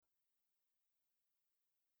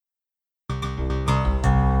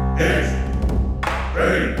Train!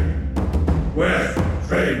 West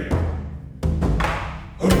train!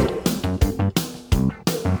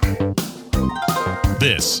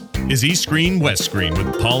 This is East Screen, West Screen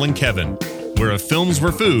with Paul and Kevin, where if films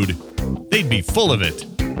were food, they'd be full of it.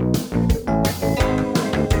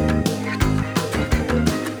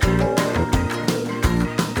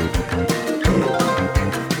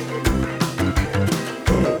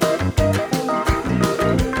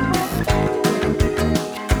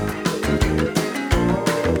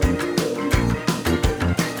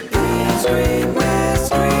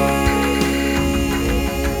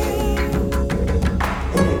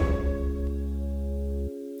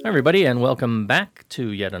 Everybody, and welcome back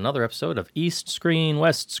to yet another episode of East Screen,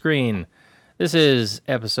 West Screen. This is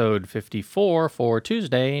episode 54 for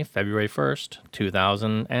Tuesday, February 1st,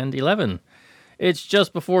 2011. It's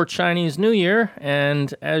just before Chinese New Year,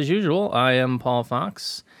 and as usual, I am Paul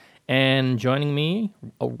Fox, and joining me,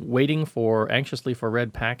 waiting anxiously for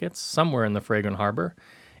red packets somewhere in the fragrant harbor,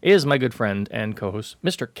 is my good friend and co-host,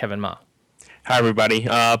 Mr. Kevin Ma. Hi, everybody.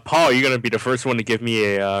 Paul, you're going to be the first one to give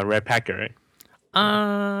me a red packet, right?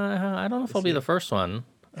 I don't know if I'll be the first one.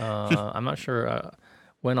 I'm not sure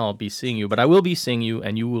when I'll be seeing you, but I will be seeing you,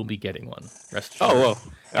 and you will be getting one. Rest assured. Oh, well.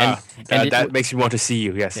 And that makes me want to see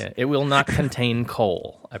you, yes. Yeah, it will not contain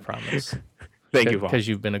coal, I promise. Thank you, Paul. Because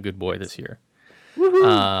you've been a good boy this year.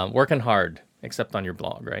 Working hard, except on your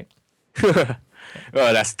blog, right? Oh,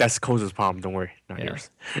 that's Cole's problem. Don't worry, not yours.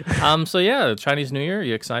 So yeah, Chinese New Year.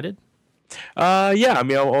 You excited? Yeah. I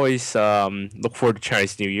mean, I always look forward to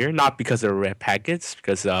Chinese New Year, not because of red packets,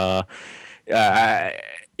 because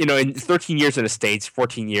in 13 years in the States,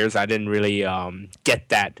 14 years, I didn't really get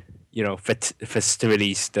that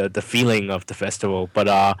festivities, the feeling of the festival.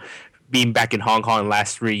 But being back in Hong Kong the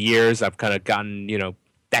last 3 years, I've kind of gotten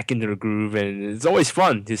back into the groove, and it's always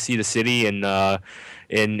fun to see the city in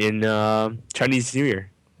Chinese New Year.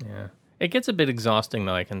 Yeah, it gets a bit exhausting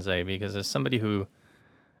though, I can say, because as somebody who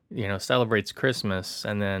celebrates Christmas,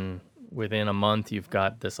 and then within a month you've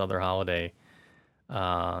got this other holiday.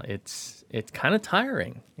 It's kind of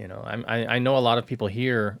tiring. I know a lot of people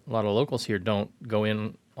here, a lot of locals here, don't go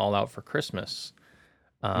in all out for Christmas.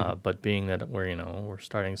 But being that we're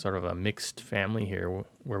starting sort of a mixed family here,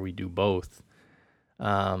 where we do both.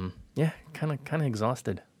 Kind of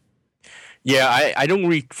exhausted. Yeah, I don't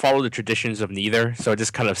really follow the traditions of neither, so I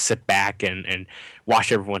just kind of sit back and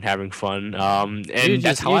watch everyone having fun. And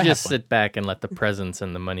that's how I just sit back and let the presents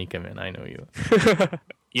and the money come in. I know you.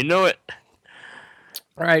 You know it.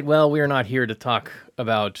 All right, well, we are not here to talk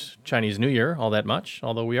about Chinese New Year all that much,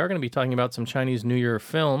 although we are going to be talking about some Chinese New Year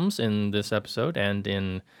films in this episode and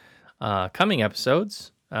in coming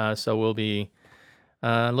episodes. So we'll be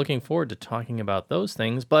looking forward to talking about those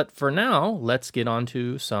things. But for now, let's get on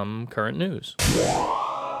to some current news.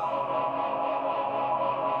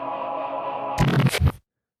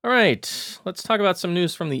 All right, let's talk about some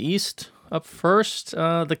news from the East. Up first,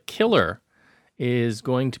 The Killer is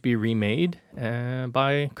going to be remade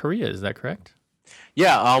by Korea. Is that correct?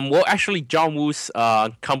 Yeah. Well, actually, John Woo's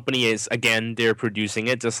company is, again, they're producing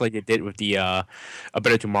it, just like they did with the A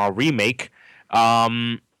Better Tomorrow remake.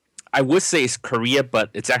 I would say it's Korea, but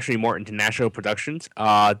it's actually more international productions.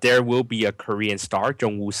 There will be a Korean star,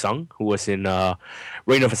 Jung Woo-sung, who was in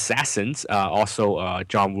Reign of Assassins, also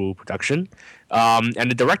John Woo production. And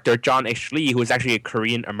the director, John H. Lee, who is actually a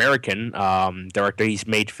Korean-American director. He's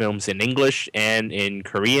made films in English and in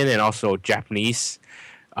Korean and also Japanese.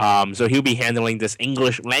 So he'll be handling this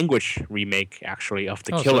English language remake, actually, of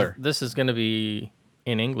The Killer. So this is going to be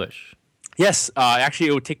in English. Yes, actually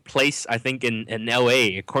it will take place, I think, in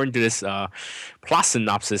L.A. According to this plot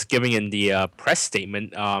synopsis given in the press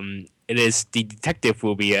statement, it is the detective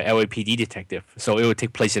will be a LAPD detective, so it will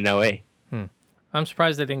take place in L.A. I'm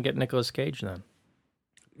surprised they didn't get Nicolas Cage then.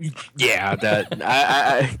 Yeah,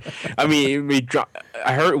 I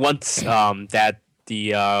heard once that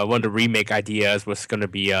the one of the remake ideas was going to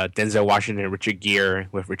be Denzel Washington and Richard Gere,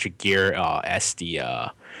 with Richard Gere as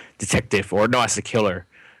the detective, or no, as the killer.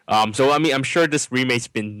 So I mean, I'm sure this remake's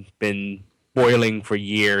been boiling for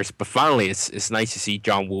years, but finally, it's nice to see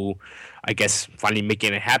John Woo, I guess, finally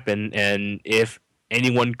making it happen. And if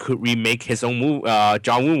anyone could remake his own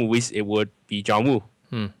John Woo movies, it would be John Woo.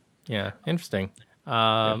 Yeah, interesting.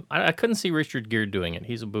 I couldn't see Richard Gere doing it.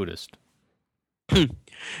 He's a Buddhist.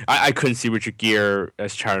 I couldn't see Richard Gere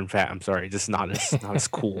as Charon Fat. I'm sorry, just not as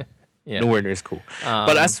cool. Yeah. Nowhere near as cool.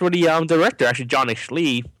 But as for the director, actually, John H.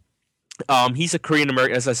 Lee. He's a Korean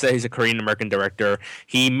American. As I said, he's a Korean American director.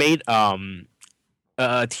 He made a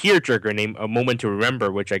a tearjerker named A Moment to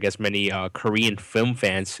Remember, which I guess many Korean film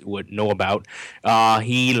fans would know about.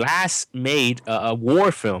 He last made a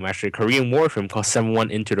war film, actually a Korean war film called 7-1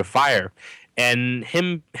 Into the Fire. And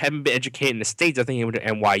him having been educated in the States, I think he went to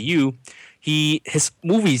NYU. His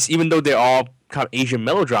movies, even though they're all kind of Asian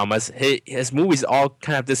melodramas, his movies all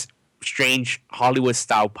kind of have this strange Hollywood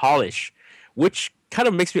style polish, which kind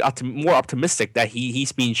of makes me more optimistic that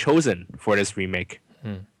he's being chosen for this remake.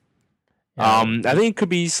 Yeah. I think it could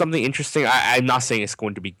be something interesting. I'm not saying it's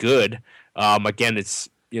going to be good. Again, it's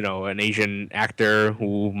an Asian actor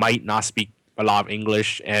who might not speak a lot of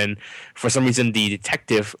English, and for some reason, the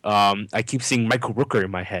detective, I keep seeing Michael Rooker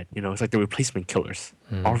in my head. It's like the Replacement Killers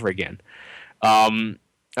all over again. I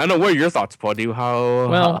don't know. What are your thoughts, Paul?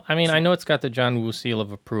 Well, I mean, I know it's got the John Woo seal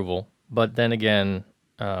of approval, but then again,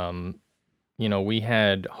 we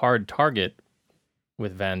had Hard Target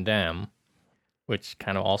with Van Damme, which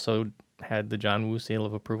kind of also had the John Woo seal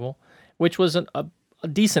of approval, which was a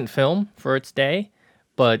decent film for its day,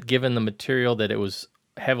 but given the material that it was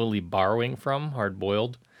heavily borrowing from, Hard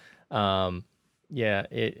Boiled,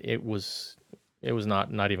 it was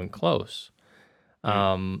not even close.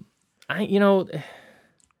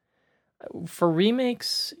 For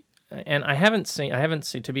remakes, and I haven't seen.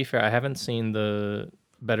 To be fair, I haven't seen the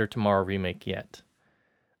Better Tomorrow remake yet.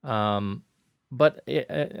 But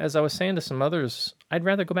as I was saying to some others, I'd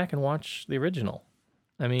rather go back and watch the original.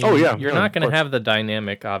 I mean, you're not going to have the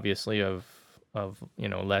dynamic, obviously, of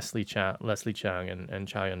Leslie Chung and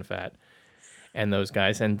Chow Yun-fat and those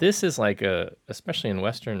guys. And this is like especially in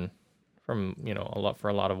Western, for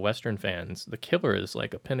a lot of Western fans, The Killer is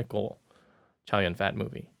like a pinnacle Chow Yun-fat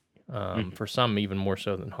movie. For some, even more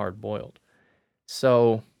so than Hard Boiled.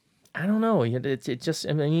 So I don't know. It just.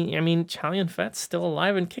 I mean, Chow Yun-fat's still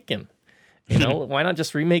alive and kicking. Why not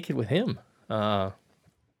just remake it with him?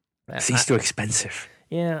 He's too expensive.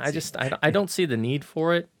 Yeah, I don't see the need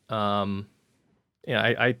for it. I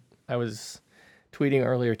was tweeting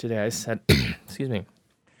earlier today. I said, excuse me,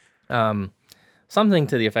 something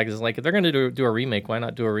to the effect is like, if they're going to do a remake, why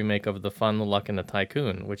not do a remake of The Fun, the Luck, and the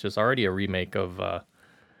Tycoon, which is already a remake of the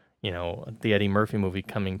Eddie Murphy movie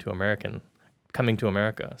Coming to America.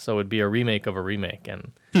 So it'd be a remake of a remake,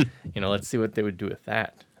 and let's see what they would do with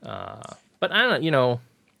that. But I don't,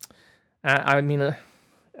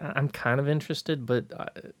 I'm kind of interested, but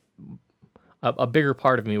a bigger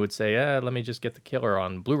part of me would say, let me just get The Killer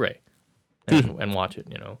on Blu-ray and watch it.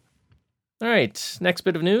 All right, next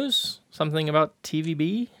bit of news, something about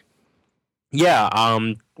TVB. Yeah,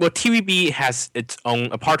 well, TVB has its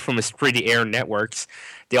own, apart from its free-to-air networks,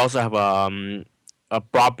 they also have a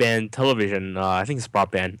broadband television, I think it's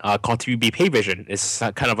broadband, called TVB Payvision. It's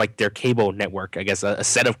kind of like their cable network, I guess, a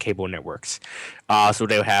set of cable networks. So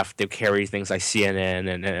they'll carry things like CNN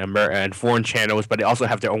and foreign channels, but they also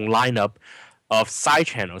have their own lineup of side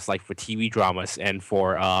channels, like for TV dramas and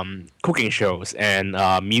for cooking shows and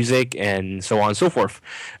music and so on and so forth.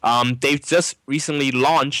 They've just recently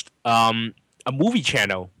launched a movie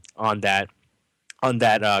channel on that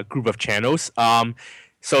group of channels.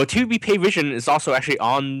 So TVB Payvision is also actually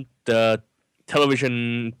on the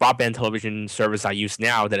broadband television service I use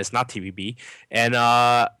now that is not TVB, and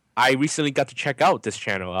I recently got to check out this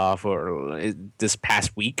channel for this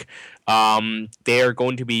past week. They are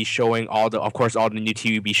going to be showing all the new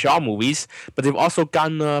TVB Shaw movies, but they've also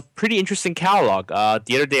gotten a pretty interesting catalog.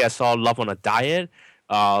 The other day I saw Love on a Diet,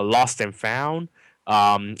 Lost and Found,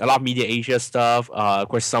 a lot of Media Asia stuff. Of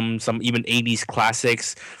course, some even 80s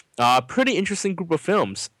classics. Pretty interesting group of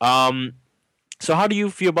films. So how do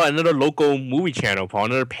you feel about another local movie channel, Paul?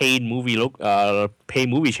 Another paid movie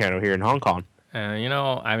channel here in Hong Kong? I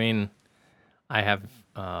have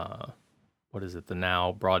what is it? The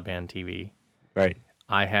Now broadband TV. Right.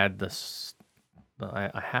 I had this.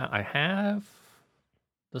 I have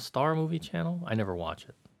the Star movie channel. I never watch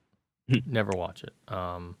it. Never watch it.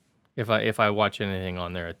 If I watch anything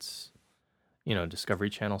on there, it's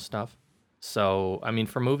Discovery Channel stuff. So I mean,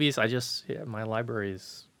 for movies, my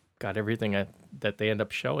library's got everything that they end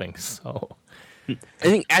up showing. So I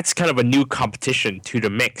think that's kind of a new competition to the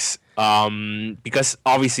mix, because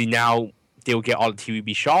obviously now they'll get all the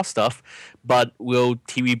TVB Shaw stuff, but will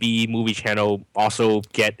TVB Movie Channel also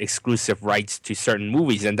get exclusive rights to certain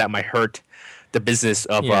movies, and that might hurt the business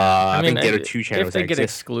of I think the other two channels. If they get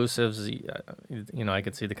exclusives, I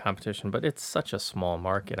could see the competition, but it's such a small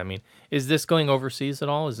market. I mean, is this going overseas at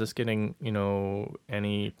all? Is this getting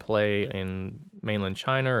any play in mainland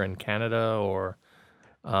China or in Canada or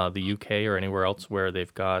the UK or anywhere else where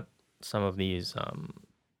they've got some of these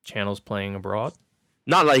channels playing abroad?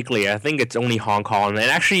 Not likely. I think it's only Hong Kong, and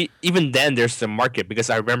actually, even then, there's some market because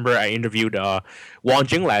I remember I interviewed Wang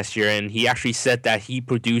Jing last year, and he actually said that he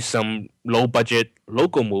produced some low-budget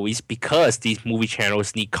local movies because these movie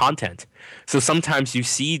channels need content. So sometimes you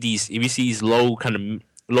see these, if you see these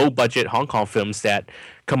low-budget Hong Kong films that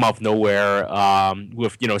come out of nowhere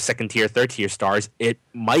with second tier, third tier stars, it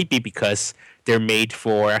might be because they're made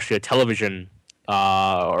for actually a television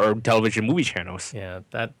or television movie channels. Yeah,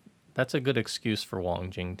 that's a good excuse for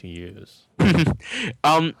Wang Jing to use.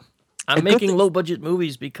 Um, I'm making low budget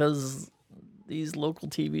movies because these local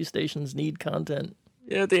TV stations need content.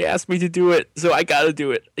 Yeah, they asked me to do it, so I gotta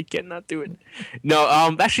do it. I cannot do it. No,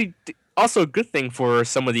 actually, also a good thing for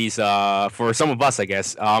some of these, for some of us, I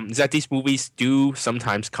guess, is that these movies do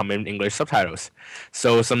sometimes come in English subtitles.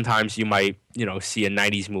 So sometimes you might, see a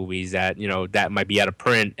 '90s movies that that might be out of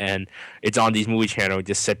print and it's on these movie channel.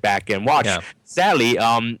 Just sit back and watch. Yeah. Sadly,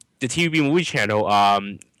 the TV movie channel,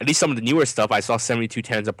 at least some of the newer stuff, I saw 72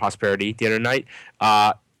 Tenets of Prosperity the other night.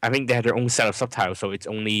 I think they had their own set of subtitles, so it's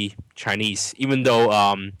only Chinese. Even though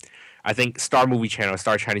I think Star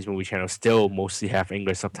Chinese Movie Channel, still mostly have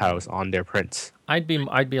English subtitles on their prints. I'd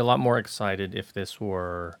be a lot more excited if this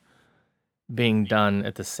were being done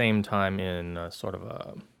at the same time in sort of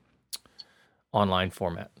a online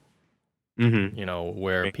format. Mm-hmm.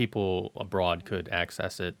 Where people abroad could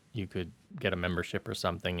access it. You could get a membership or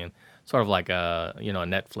something, and sort of like a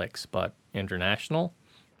Netflix, but international.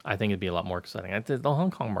 I think it'd be a lot more exciting. The Hong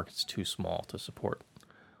Kong market's too small to support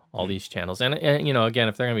all these channels. And again,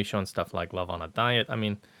 if they're going to be showing stuff like Love on a Diet, I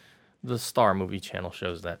mean, the Star Movie Channel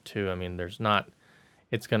shows that too. I mean,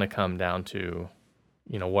 it's going to come down to,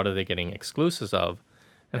 what are they getting exclusives of,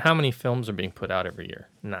 and how many films are being put out every year?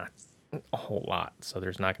 Not a whole lot. So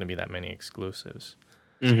there's not going to be that many exclusives.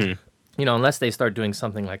 Mm-hmm. Unless they start doing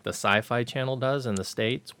something like the Sci-Fi Channel does in the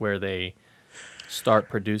States, where they start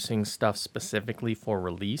producing stuff specifically for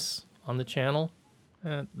release on the channel,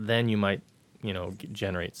 then you might,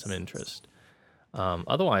 generate some interest.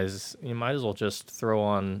 Otherwise, you might as well just throw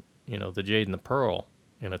on, the Jade and the Pearl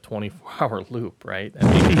in a 24-hour loop, right?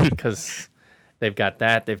 Because they've got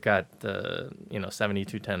that, they've got the,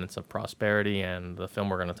 72 Tenets of Prosperity and the film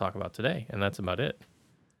we're going to talk about today, and that's about it.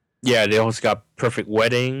 Yeah, they also got Perfect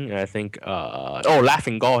Wedding, I think.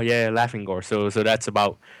 Laughing Gore, Laughing Gore. So that's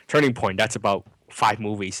about Turning Point. That's about 5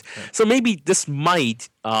 movies. Yeah. So maybe this might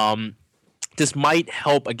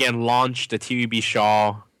help again launch the TVB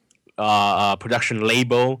Shaw production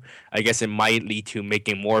label. I guess it might lead to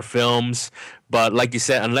making more films. But like you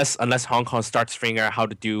said, unless Hong Kong starts figuring out how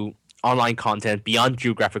to do online content beyond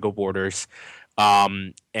geographical borders,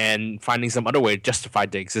 and finding some other way to justify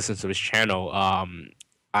the existence of his channel,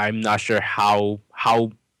 I'm not sure how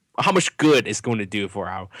much good it's going to do for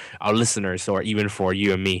our listeners or even for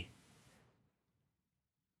you and me.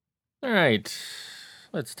 All right,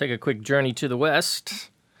 let's take a quick journey to the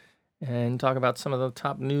West and talk about some of the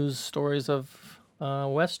top news stories of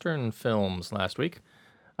Western films last week.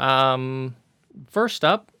 First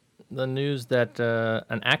up, the news that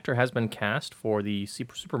an actor has been cast for the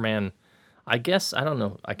Superman. I guess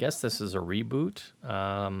this is a reboot.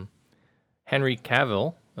 Henry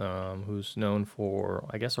Cavill, who's known for,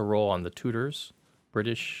 I guess, a role on The Tudors,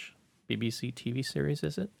 British BBC TV series,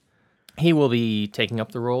 is it? He will be taking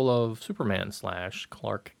up the role of Superman /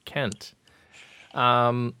 Clark Kent.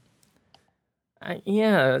 This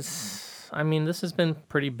has been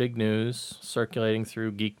pretty big news circulating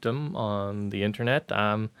through geekdom on the internet.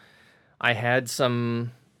 I had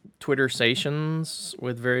some Twitter stations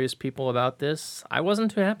with various people about this. I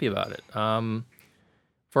wasn't too happy about it.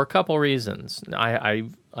 For a couple reasons. I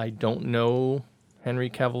don't know Henry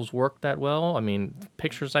Cavill's work that well. I mean,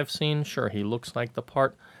 pictures I've seen, sure, he looks like the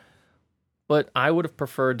part. But I would have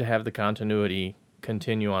preferred to have the continuity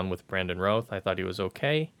continue on with Brandon Routh. I thought he was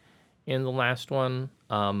okay in the last one.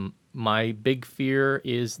 My big fear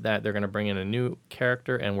is that they're going to bring in a new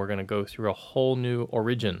character and we're going to go through a whole new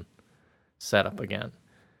origin setup again,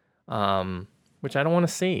 which I don't want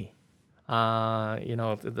to see. I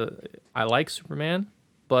like Superman,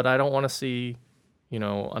 but I don't want to see,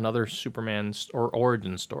 another Superman or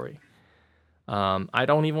origin story. I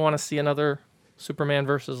don't even want to see another Superman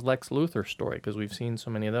versus Lex Luthor story because we've seen so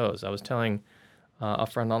many of those. I was telling a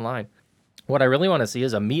friend online, what I really want to see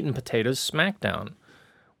is a meat and potatoes SmackDown,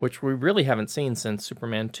 which we really haven't seen since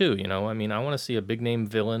Superman 2. I want to see a big name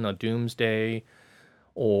villain, a Doomsday,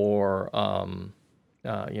 or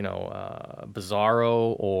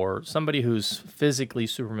Bizarro, or somebody who's physically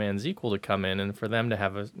Superman's equal to come in and for them to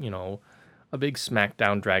have a big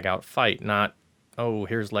SmackDown drag out fight, not, oh,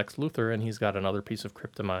 here's Lex Luthor and he's got another piece of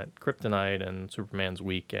kryptonite and Superman's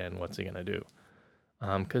weak and what's he going to do?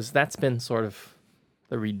 because that's been sort of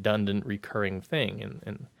the redundant, recurring thing,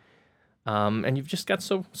 and you've just got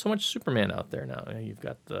so much Superman out there now. You've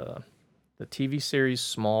got the TV series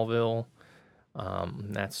Smallville,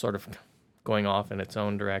 that's sort of going off in its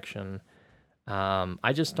own direction.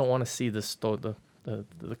 I just don't want to see the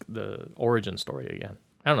origin story again.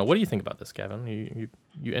 I don't know. What do you think about this, Kevin?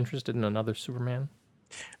 You interested in another Superman?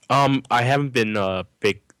 I haven't been a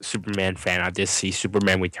big Superman fan. I did see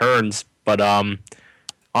Superman Returns, but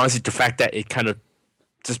honestly, the fact that it kind of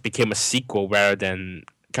just became a sequel rather than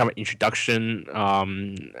kind of introduction,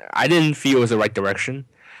 I didn't feel it was the right direction.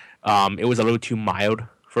 It was a little too mild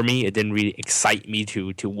for me. It didn't really excite me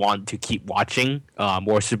to want to keep watching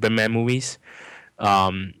more Superman movies.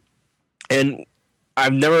 And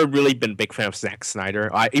I've never really been a big fan of Zack Snyder.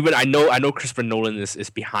 I know Christopher Nolan is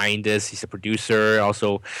behind this. He's a producer.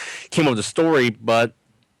 Also came up with the story, but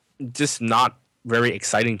just not very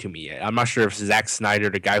exciting to me. I'm not sure if Zack Snyder,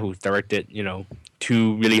 the guy who directed,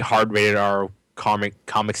 two really hard rated R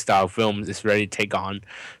comic style films, is ready to take on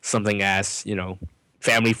something as,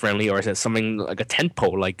 family friendly, or is it something like a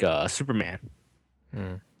tentpole like Superman?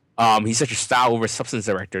 He's such a style over substance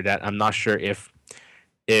director that I'm not sure if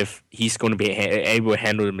he's going to be able to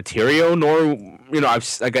handle the material, nor I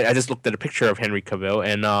just looked at a picture of Henry Cavill,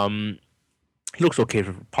 and he looks okay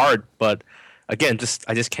for the part, but again,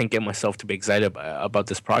 I just can't get myself to be excited about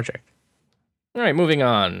this project. All right, moving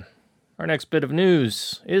on. Our next bit of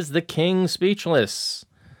news is The King Speechless.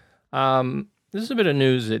 This is a bit of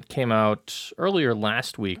news that came out earlier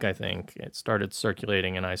last week, I think. It started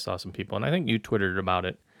circulating, and I saw some people, and I think you Twittered about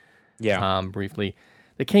it. Yeah. Briefly.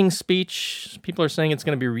 The King's Speech, people are saying it's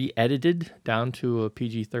going to be re-edited down to a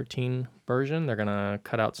PG-13 version. They're going to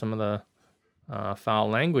cut out some of the foul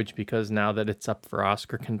language because now that it's up for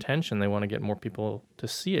Oscar contention, they want to get more people to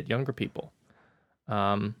see it, younger people.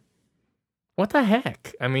 What the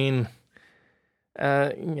heck? I mean,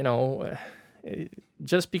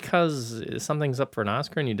 just because something's up for an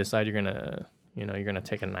Oscar and you decide you're gonna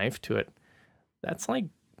take a knife to it, that's like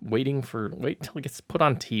wait till it gets put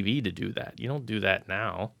on TV to do that. You don't do that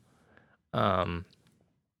now. I don't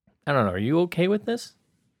know. Are you okay with this?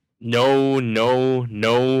 No, and no.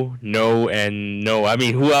 I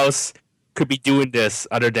mean, who else could be doing this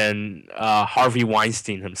other than Harvey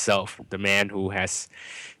Weinstein himself, the man who has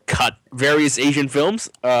cut various Asian films,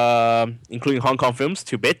 including Hong Kong films,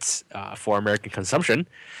 to bits for American consumption.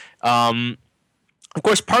 Of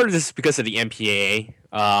course, part of this is because of the MPAA.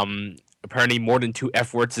 Apparently, more than 2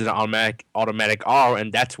 F words is an automatic R,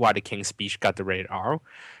 and that's why The King's Speech got the rated R.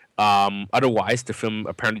 Otherwise, the film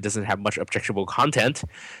apparently doesn't have much objectionable content.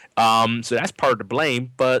 So that's part of the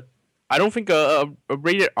blame. But I don't think a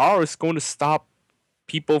rated R is going to stop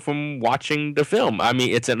people from watching the film. I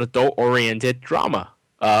mean, it's an adult-oriented drama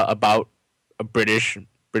about a British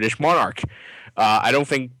monarch. I don't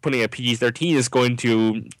think putting a PG-13 is going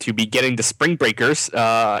to be getting the Spring Breakers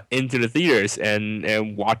into the theaters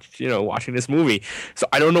and watching this movie. So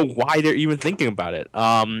I don't know why they're even thinking about it.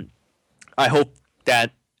 I hope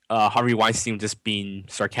that Harvey Weinstein just being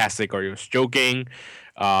sarcastic or he was joking.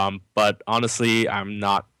 But honestly, I'm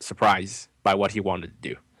not surprised by what he wanted to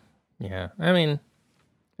do. Yeah, I mean,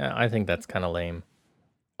 I think that's kind of lame.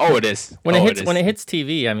 Oh, it is. When it hits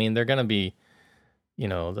TV, I mean, they're gonna be,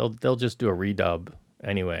 they'll just do a redub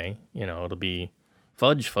anyway. It'll be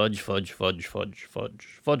fudge, or the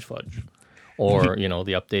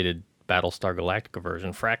updated Battlestar Galactica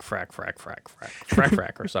version,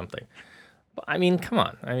 frack, or something. But I mean, come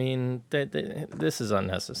on. I mean, this is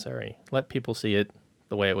unnecessary. Let people see it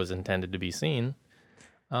the way it was intended to be seen,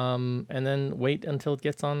 and then wait until it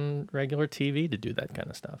gets on regular TV to do that kind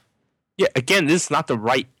of stuff. Yeah, again, this is not the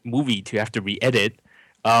right movie to have to re-edit.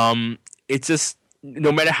 It's just,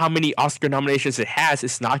 no matter how many Oscar nominations it has,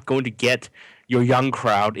 it's not going to get your young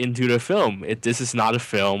crowd into the film. This is not a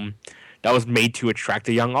film that was made to attract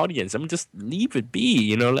a young audience. I mean, just leave it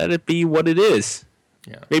be. Let it be what it is.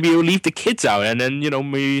 Yeah. Maybe you'll leave the kids out, and then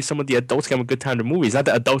maybe some of the adults can have a good time to movies. Not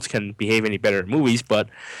that adults can behave any better at movies, but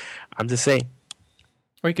I'm just saying.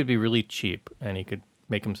 Or he could be really cheap, and he could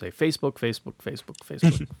make them say Facebook.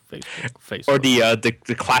 Or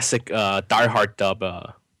the classic Die Hard dub,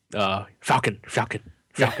 Falcon.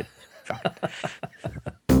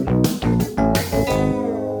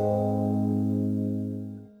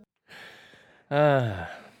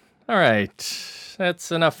 All right,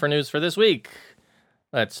 that's enough for news for this week.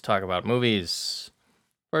 Let's talk about movies.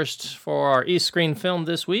 First, for our East Screen film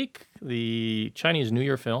this week, the Chinese New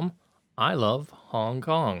Year film, I Love Hong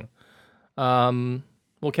Kong.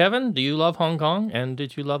 Well, Kevin, do you love Hong Kong? And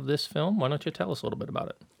did you love this film? Why don't you tell us a little bit about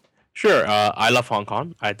it? Sure. I love Hong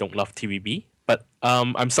Kong. I don't love TVB. but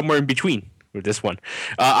I'm somewhere in between with this one.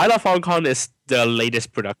 I Love Hong Kong is the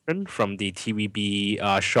latest production from the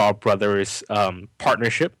TVB Shaw Brothers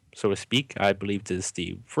partnership, so to speak. I believe this is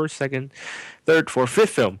the first, second, third, fourth,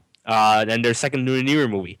 fifth film. And their second New Year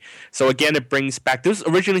movie. So again, it brings back. This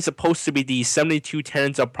was originally supposed to be the 72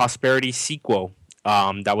 Tenets of Prosperity sequel.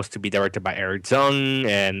 That was to be directed by Eric Tsang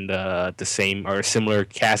and the same or similar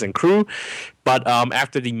cast and crew. But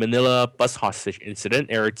after the Manila bus hostage incident,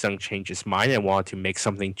 Eric Tsang changed his mind and wanted to make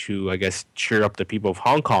something to, I guess, cheer up the people of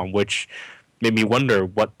Hong Kong, which made me wonder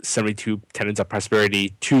what 72 Tenets of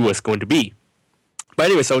Prosperity 2 was going to be. But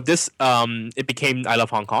anyway, so this it became I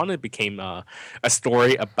Love Hong Kong. It became a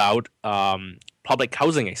story about public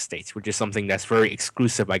housing estates, which is something that's very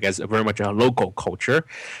exclusive, I guess, very much a local culture,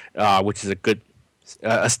 which is a good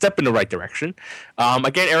a step in the right direction.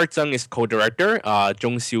 Again, Eric Tsang is co-director.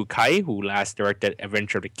 Zhong Siu Kai, who last directed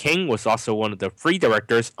Adventure of the King, was also one of the three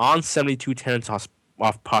directors on 72 Tenets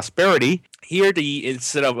of Prosperity. Here,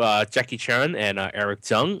 instead of Jackie Chan and Eric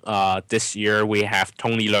Tsang, this year we have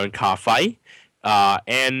Tony Leung Ka-fai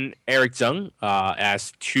and Eric Tsang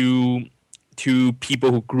as two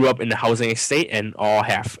people who grew up in the housing estate and all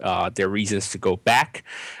have their reasons to go back.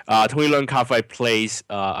 Tony Leung Ka-fai plays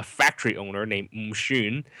a factory owner named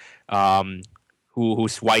Shun,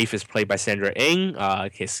 whose wife is played by Sandra Ng.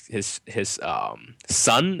 His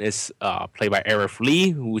son is played by Arif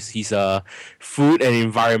Lee, he's a food and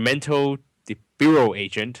environmental bureau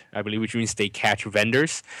agent, I believe, which means they catch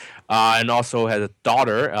vendors, and also has a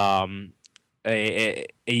daughter. A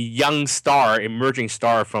young star, emerging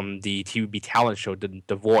star from the TVB talent show,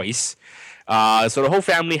 The Voice. So the whole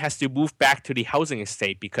family has to move back to the housing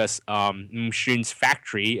estate because Shun's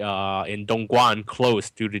factory in Dongguan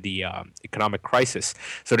closed due to the economic crisis.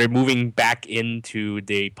 So they're moving back into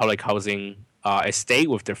the public housing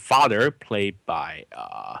estate with their father, played by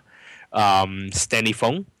Stanley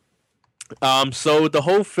Fong. So the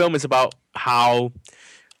whole film is about how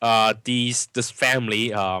this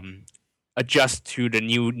family adjust to the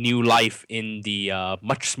new life in the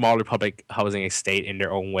much smaller public housing estate in their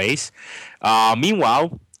own ways.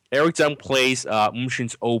 Meanwhile, Eric Tsang plays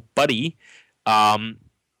Shun's old buddy,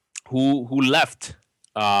 who left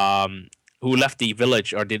the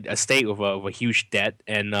village or the estate with a huge debt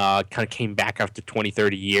and kind of came back after 20,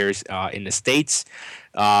 30 years in the States.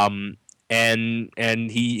 And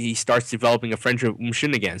he starts developing a friendship with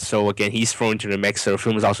Shun again. So again, he's thrown into the mix. So the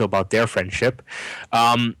film is also about their friendship.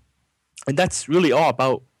 And that's really all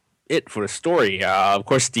about it for the story. Of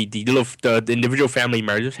course, the individual family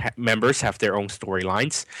members have their own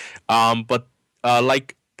storylines, but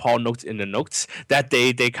like Paul notes in the notes, that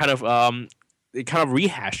they kind of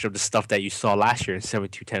rehash of the stuff that you saw last year in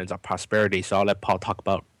 72 Tenets of Prosperity. So I'll let Paul talk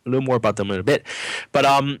about a little more about them in a bit. But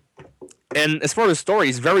and as far as the story,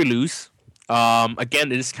 it's very loose.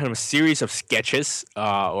 Again, it is kind of a series of sketches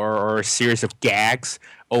or a series of gags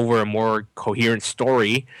over a more coherent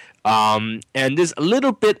story. And this a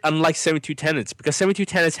little bit unlike 72 Tenets, because 72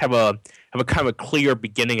 Tenets have a kind of a clear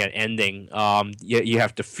beginning and ending. You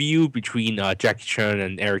have the feud between Jackie Chan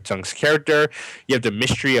and Eric Tsang's character. You have the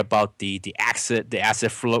mystery about the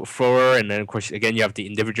asset floor, and then of course again you have the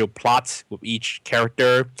individual plots with each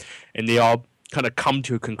character, and they all kind of come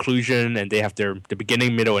to a conclusion, and they have the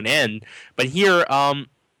beginning, middle, and end. But here,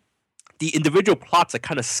 the individual plots are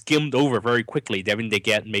kind of skimmed over very quickly. I mean, they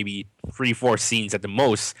get maybe 3-4 scenes at the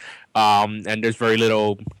most, and there's very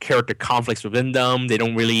little character conflicts within them. They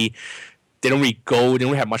don't really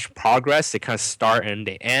have much progress. They kind of start and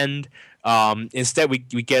they end. Instead, we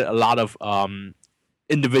get a lot of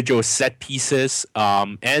individual set pieces,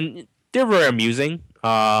 and they're very amusing.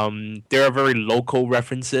 There are very local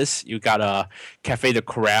references. You got Cafe de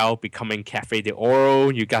Corral becoming Cafe de Oro.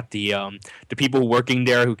 You got the people working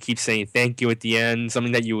there who keep saying thank you at the end,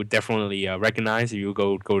 something that you would definitely recognize if you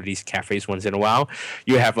go to these cafes once in a while.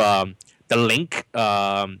 You have the Link,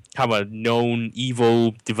 kind of a known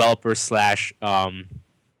evil developer slash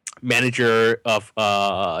manager of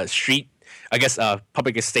street, I guess,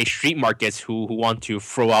 public estate street markets who want to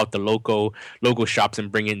throw out the local shops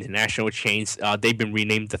and bring in the national chains. They've been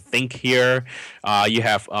renamed the Think here. You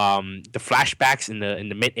have the flashbacks in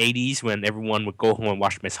the mid '80s when everyone would go home and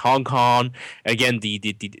watch Miss Hong Kong. Again, the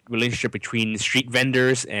relationship between street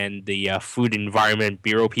vendors and the food environment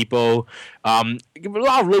bureau people. A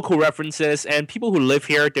lot of local references, and people who live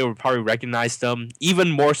here, they would probably recognize them.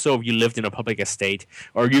 Even more so if you lived in a public estate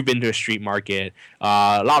or you've been to a street market.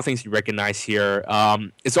 A lot of things you recognize here.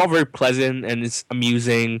 It's all very pleasant and it's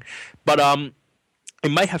amusing, but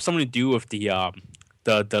it might have something to do with the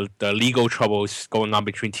legal troubles going on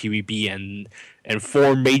between TVB and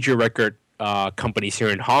four major record companies here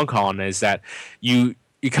in Hong Kong is that you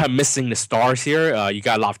kind of missing the stars here. You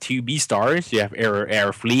got a lot of TV stars. You have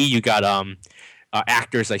Arif Lee. You got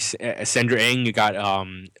actors like Sandra Eng. You got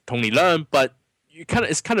Tony Leung. But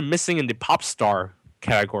it's kind of missing in the pop star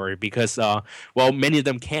category because many of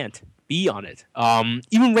them can't be on it.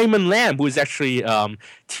 Even Raymond Lam, who is actually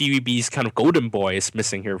TVB's kind of golden boy, is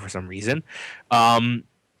missing here for some reason.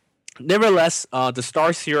 Nevertheless, the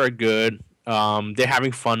stars here are good. They're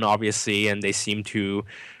having fun, obviously, and they seem to,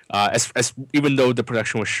 as even though the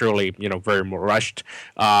production was surely very more rushed.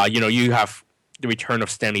 You have the return of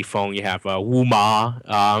Stanley Fong. You have Wu Ma,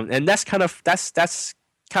 and that's kind of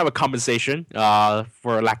a compensation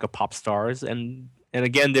for a lack of pop stars. And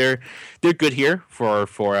again, they're good here for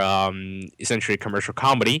essentially commercial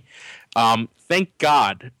comedy. Thank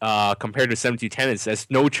God, compared to 72 Tenants, there's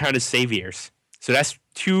no China saviors. So that's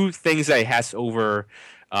two things that it has over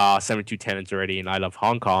 72 Tenants already, and I Love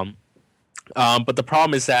Hong Kong. But the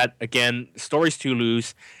problem is that, again, story's too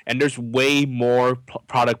loose, and there's way more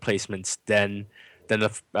product placements than the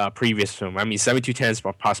previous film. I mean, 72 Tenants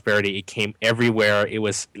of Prosperity, it came everywhere. It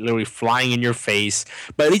was literally flying in your face,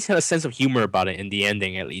 but at least had a sense of humor about it in the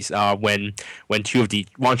ending, at least. When two of the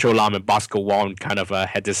Wang Shou Lam and Bosco Wong kind of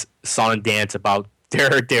had this song and dance about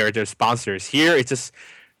their sponsors. Here, it's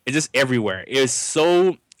just everywhere. It is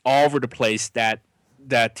so all over the place that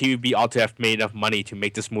TVB ought to have made enough money to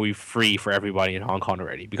make this movie free for everybody in Hong Kong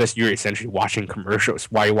already, because you're essentially watching commercials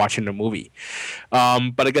while you're watching the movie.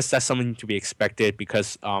 But I guess that's something to be expected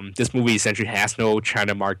because this movie essentially has no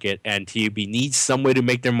China market, and TVB needs some way to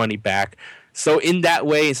make their money back. So in that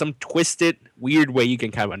way, in some twisted, weird way, you can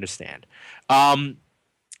kind of understand.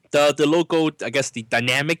 The local, I guess the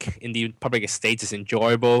dynamic in the public estates is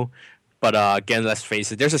enjoyable. But again, let's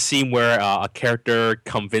face it, there's a scene where a character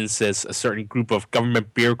convinces a certain group of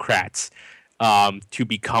government bureaucrats to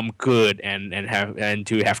become good and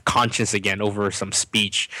to have conscience again over some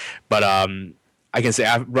speech. But I can say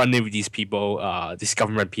I've run into these people, these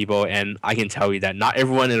government people, and I can tell you that not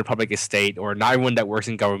everyone in the public estate or not everyone that works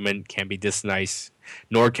in government can be this nice,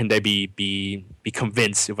 nor can they be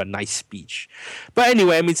convinced of a nice speech. But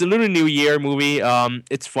anyway, I mean, it's a Lunar New Year movie.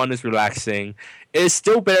 It's fun, it's relaxing. It's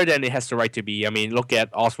still better than it has the right to be. I mean, look at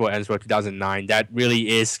Oswald Ends Well 2009. That really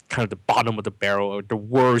is kind of the bottom of the barrel, or the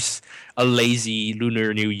worst a lazy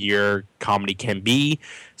Lunar New Year comedy can be.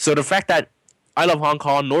 So the fact that I Love Hong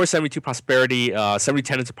Kong nor 72 Prosperity, 70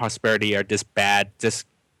 Tenants of Prosperity are this bad, just,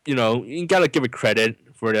 you gotta give it credit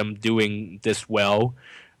for them doing this well.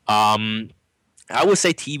 I would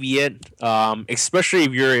say TV it, especially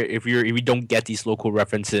if you don't get these local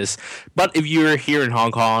references. But if you're here in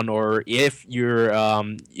Hong Kong, or if you're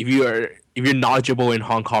knowledgeable in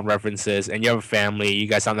Hong Kong references and you have a family, you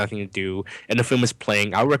guys have nothing to do, and the film is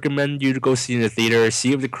playing, I would recommend you to go see it in the theater,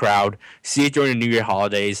 see it with the crowd, see it during the New Year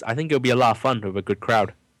holidays. I think it'll be a lot of fun with a good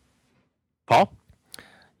crowd. Paul?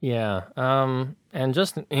 Yeah. And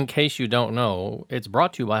just in case you don't know, it's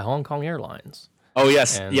brought to you by Hong Kong Airlines. Oh,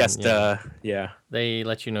 yes. And, yes. They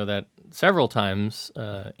let you know that several times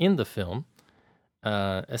in the film,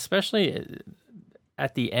 especially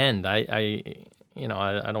at the end. I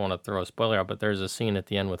don't want to throw a spoiler out, but there's a scene at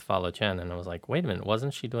the end with Fa Le Chen, and I was like, wait a minute,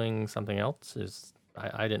 wasn't she doing something else?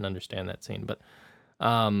 I didn't understand that scene. But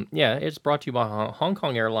it's brought to you by Hong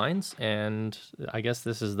Kong Airlines, and I guess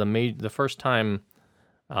this is the first time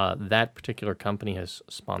that particular company has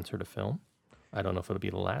sponsored a film. I don't know if it'll be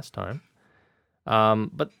the last time.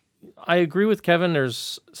 But I agree with Kevin.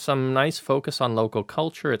 There's some nice focus on local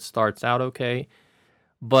culture. It starts out okay,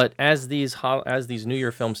 but as these New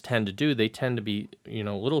Year films tend to do, they tend to be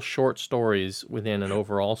little short stories within an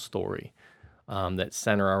overall story that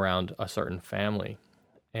center around a certain family.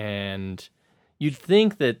 And you'd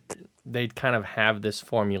think that they'd kind of have this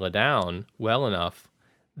formula down well enough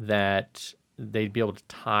that they'd be able to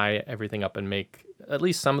tie everything up and make at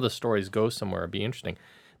least some of the stories go somewhere, be interesting.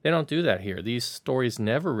 They don't do that here. These stories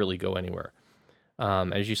never really go anywhere.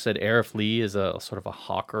 As you said, Arif Lee is a sort of a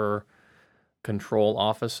hawker control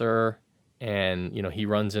officer, and he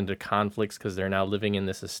runs into conflicts because they're now living in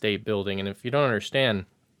this estate building. And if you don't understand,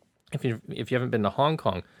 if you haven't been to Hong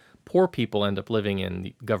Kong, poor people end up living in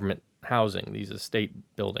the government housing, these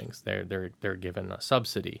estate buildings. They're given a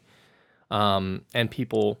subsidy, and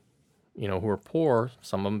people who are poor,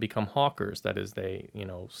 some of them become hawkers. That is, they,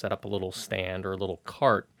 set up a little stand or a little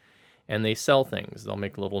cart and they sell things. They'll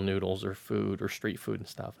make little noodles or food or street food and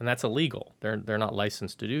stuff. And that's illegal. They're not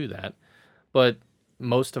licensed to do that. But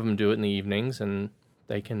most of them do it in the evenings, and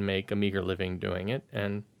they can make a meager living doing it.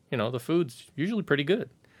 And, the food's usually pretty good.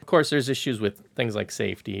 Of course, there's issues with things like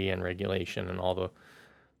safety and regulation and all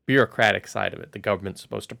bureaucratic side of it. The government's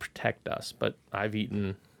supposed to protect us, but I've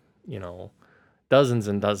eaten, dozens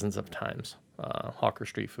and dozens of times hawker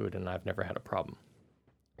street food, and I've never had a problem.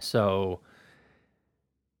 So,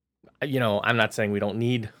 I'm not saying we don't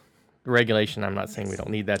need regulation. I'm not saying we don't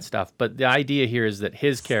need that stuff. But the idea here is that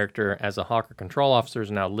his character as a hawker control officer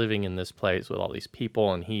is now living in this place with all these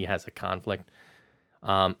people, and he has a conflict.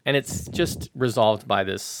 And it's just resolved by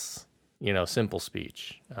this, simple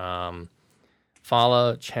speech.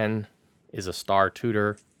 Fala Chen is a star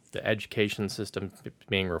tutor. The education system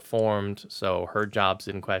being reformed, so her job's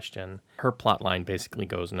in question. Her plot line basically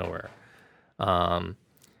goes nowhere. The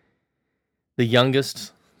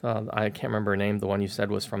youngest, I can't remember her name. The one you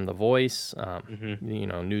said was from The Voice.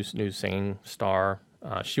 New singing star.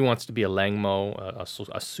 She wants to be a Langmo,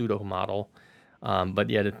 a pseudo model, but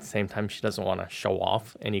yet at the same time she doesn't want to show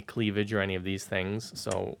off any cleavage or any of these things.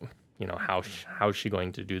 So how's she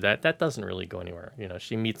going to do that? That doesn't really go anywhere.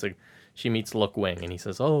 She meets Luk Wing, and he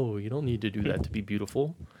says, "Oh, you don't need to do that to be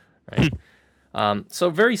beautiful," right? So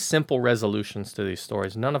very simple resolutions to these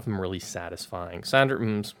stories. None of them really satisfying. Sandra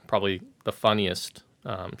M's probably the funniest.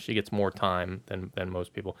 She gets more time than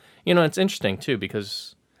most people. It's interesting too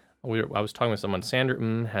because I was talking with someone. Sandra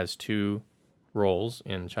has 2 roles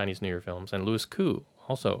in Chinese New Year films, and Louis Koo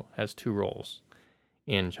also has 2 roles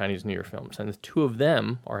in Chinese New Year films, and the 2 of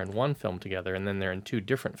them are in one film together, and then they're in 2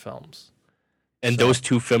 different films. And those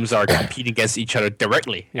 2 films are competing against each other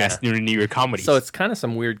directly as New Year comedies. So it's kind of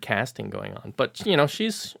some weird casting going on. But,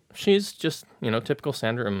 she's just, typical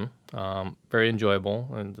Sandra very enjoyable.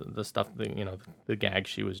 And the stuff, the gags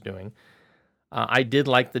she was doing. I did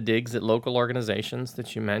like the digs at local organizations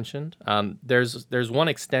that you mentioned. There's one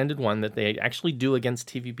extended one that they actually do against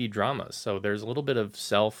TVB dramas. So there's a little bit of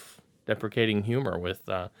self-deprecating humor with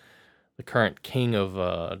the current king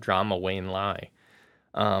of drama, Wayne Lai.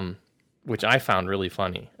 Which I found really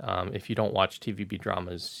funny. If you don't watch TVB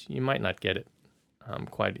dramas, you might not get it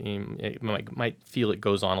you might feel it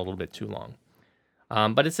goes on a little bit too long.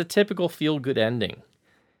 But it's a typical feel-good ending.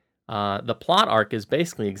 The plot arc is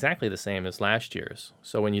basically exactly the same as last year's.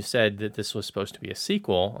 So when you said that this was supposed to be a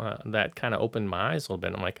sequel, that kind of opened my eyes a little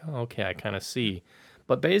bit. I'm like, oh, okay, I kind of see.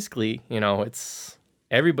 But basically, it's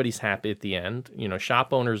everybody's happy at the end.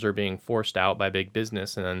 Shop owners are being forced out by big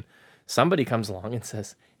business, and then somebody comes along and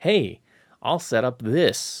says, hey, I'll set up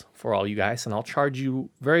this for all you guys, and I'll charge you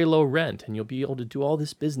very low rent, and you'll be able to do all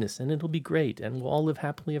this business, and it'll be great, and we'll all live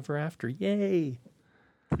happily ever after. Yay!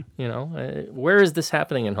 Where is this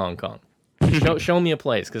happening in Hong Kong? Show me a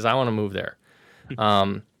place, because I want to move there.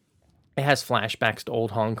 It has flashbacks to old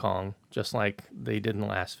Hong Kong, just like they did in the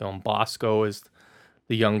last film. Bosco is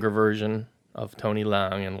the younger version of Tony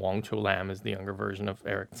Leung, and Wong Cho Lam is the younger version of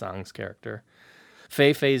Eric Tsang's character.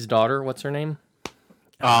 Fei Fei's daughter, what's her name?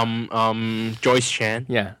 Joyce Chan.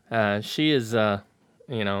 Yeah, she is,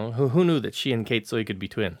 who knew that she and Kate Sui could be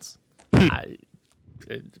twins?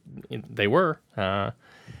 They were. I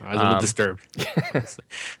was a little disturbed.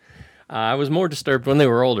 I was more disturbed when they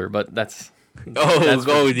were older, but that's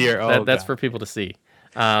dear. That's for people to see.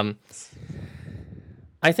 I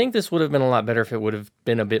think this would have been a lot better if it would have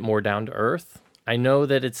been a bit more down to earth. I know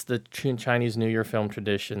that it's the Chinese New Year film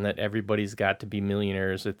tradition that everybody's got to be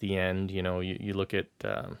millionaires at the end. You look at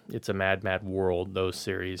It's a Mad, Mad World, those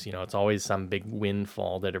series. It's always some big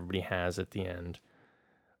windfall that everybody has at the end.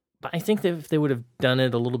 But I think that if they would have done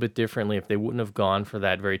it a little bit differently, if they wouldn't have gone for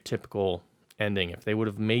that very typical ending, if they would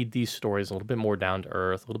have made these stories a little bit more down to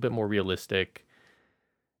earth, a little bit more realistic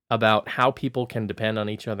about how people can depend on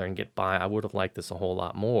each other and get by, I would have liked this a whole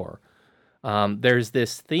lot more. There's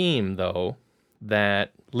this theme, though,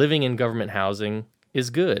 that living in government housing is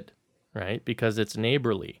good, right? Because it's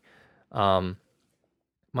neighborly. My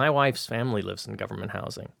wife's family lives in government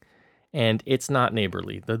housing, and it's not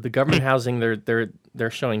neighborly. The government housing they're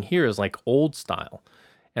showing here is like old style,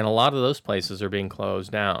 and a lot of those places are being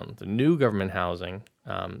closed down. The new government housing,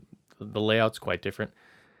 the layout's quite different.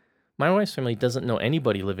 My wife's family doesn't know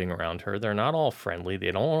anybody living around her. They're not all friendly. They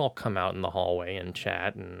don't all come out in the hallway and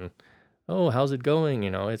chat and, oh, how's it going?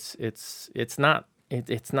 It's not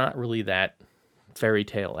really that fairy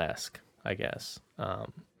tale-esque, I guess.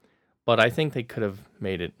 But I think they could have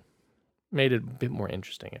made it a bit more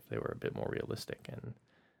interesting if they were a bit more realistic and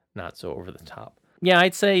not so over the top. Yeah,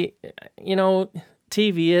 I'd say,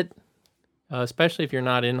 TV it, especially if you're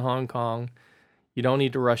not in Hong Kong. You don't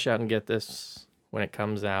need to rush out and get this when it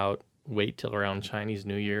comes out. Wait till around Chinese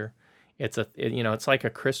New Year. It's like a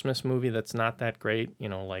Christmas movie that's not that great.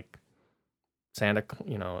 Like Santa,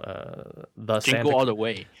 Jingle All the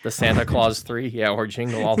Way, the Santa Claus 3, or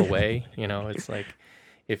Jingle All the Way. It's like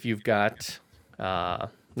if you've got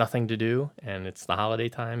nothing to do and it's the holiday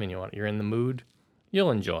time and you're in the mood,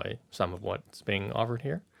 you'll enjoy some of what's being offered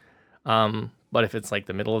here. But if it's like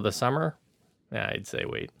the middle of the summer, yeah, I'd say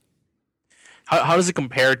wait. How does it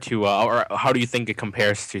compare to, or how do you think it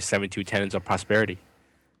compares to 72 Tenets of Prosperity?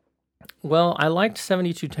 Well, I liked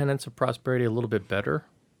 72 Tenets of Prosperity a little bit better.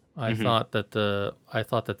 I thought that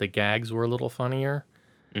the gags were a little funnier,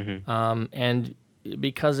 and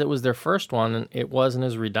because it was their first one, it wasn't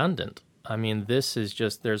as redundant. I mean, this is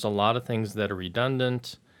just there's a lot of things that are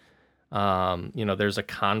redundant. There's a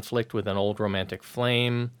conflict with an old romantic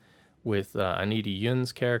flame with Anita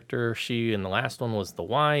Yun's character. She in the last one was the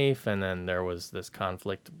wife, and then there was this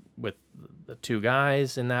conflict with the two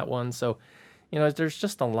guys in that one. So, there's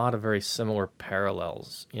just a lot of very similar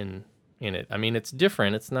parallels in it. I mean, it's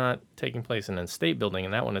different. It's not taking place in a state building.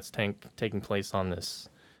 In that one, it's taking place on this,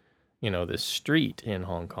 this street in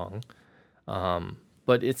Hong Kong.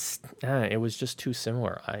 But it was just too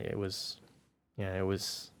similar. It was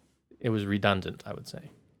redundant, I would say.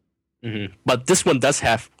 But this one does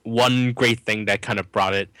have one great thing that kind of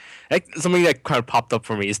brought it. Like something that kind of popped up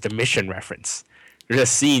for me is the Mission reference. There's a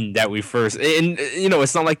scene that we first, and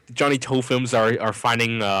it's not like Johnny To films are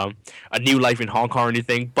finding a new life in Hong Kong or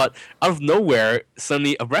anything. But out of nowhere,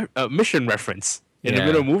 suddenly a Mission reference in the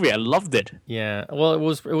middle of the movie. I loved it. Yeah, well, it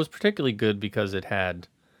was particularly good because it had,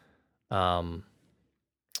 Lam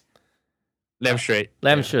Shui.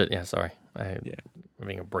 Lam Shui. Yeah, sorry, I'm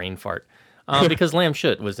having a brain fart. Because Lam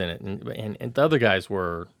Shui was in it, and the other guys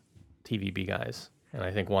were TVB guys, and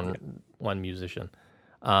I think one musician.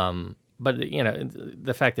 But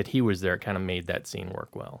the fact that he was there kind of made that scene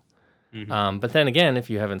work well. But then again, if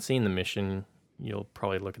you haven't seen The Mission, you'll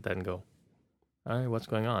probably look at that and go, "All right, what's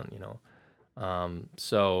going on?"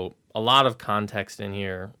 So a lot of context in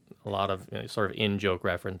here, a lot of sort of in-joke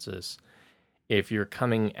references. If you're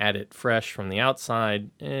coming at it fresh from the outside,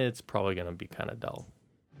 it's probably going to be kind of dull.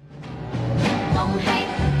 恭喜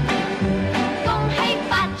恭喜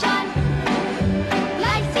發財，利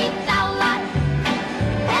是就來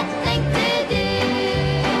，Let's sing to do。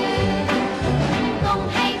恭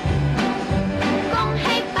喜恭喜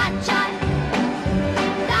發財，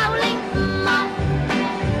鬥力唔忘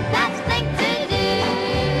，Let's sing to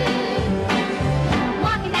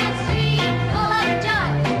do。Walking down the street full of joy,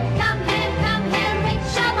 come here, make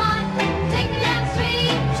some more. Take me down the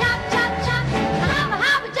street, chop chop chop,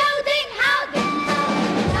 hop a Joe ding how.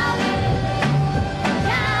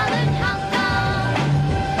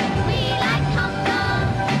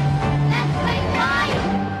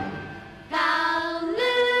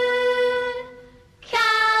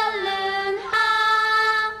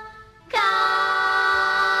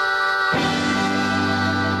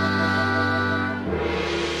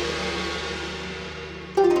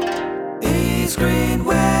 East Green,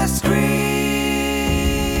 West Green.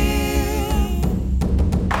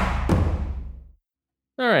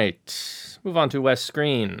 All right, move on to West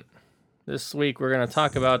Screen. This week we're going to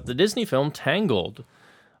talk about the Disney film Tangled.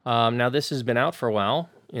 Now this has been out for a while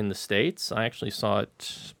in the States. I actually saw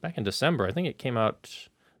it back in December. I think it came out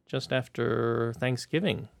just after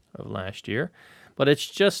Thanksgiving of last year. But it's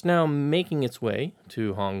just now making its way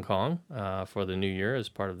to Hong Kong for the New Year as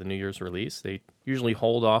part of the New Year's release. They usually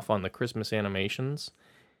hold off on the Christmas animations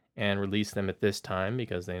and release them at this time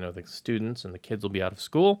because they know the students and the kids will be out of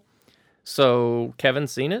school. So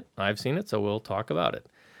Kevin's seen it, I've seen it, so we'll talk about it.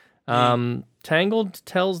 Tangled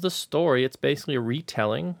tells the story. It's basically a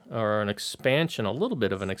retelling or an expansion, a little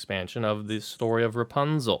bit of an expansion of the story of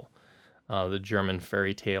Rapunzel, the German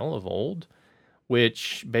fairy tale of old,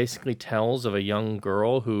 which basically tells of a young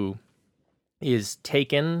girl who is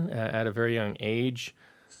taken at a very young age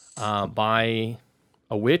by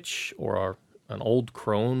a witch or an old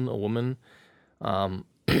crone, a woman,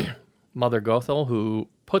 Mother Gothel, who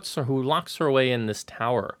locks her away in this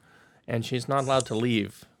tower, and she's not allowed to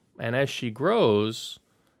leave. And as she grows,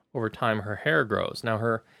 over time, her hair grows.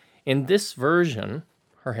 Now, in this version,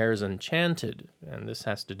 her hair is enchanted, and this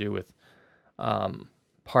has to do with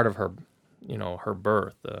part of her, her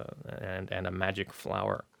birth and a magic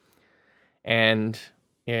flower. And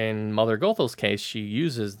in Mother Gothel's case, she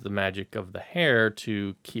uses the magic of the hair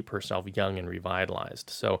to keep herself young and revitalized.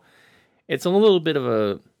 So it's a little bit of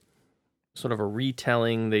a sort of a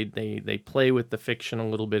retelling. They play with the fiction a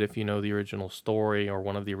little bit if you know the original story or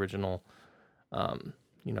one of the original, the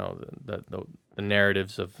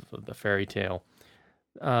narratives of the fairy tale.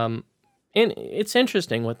 And it's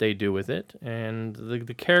interesting what they do with it, and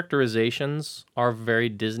the characterizations are very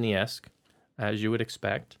Disney-esque, as you would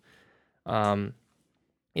expect.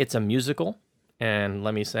 It's a musical, and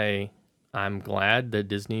let me say, I'm glad that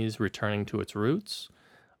Disney's returning to its roots.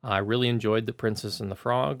 I really enjoyed The Princess and the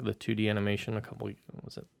Frog, the 2D animation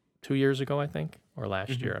was it 2 years ago, I think, or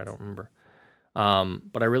last year, I don't remember.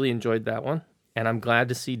 But I really enjoyed that one, and I'm glad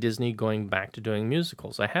to see Disney going back to doing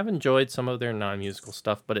musicals. I have enjoyed some of their non-musical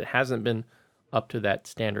stuff, but it hasn't been up to that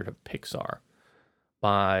standard of Pixar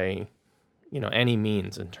by, any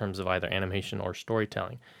means in terms of either animation or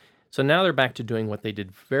storytelling. So now they're back to doing what they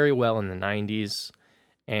did very well in the 90s,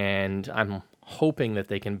 and I'm hoping that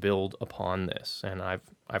they can build upon this. And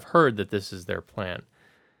I've heard that this is their plan.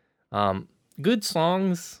 Good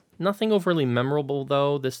songs, nothing overly memorable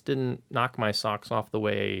though. This didn't knock my socks off the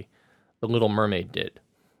way The Little Mermaid did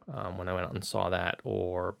when I went out and saw that,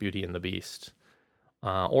 or Beauty and the Beast,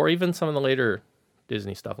 or even some of the later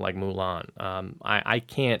Disney stuff like Mulan. I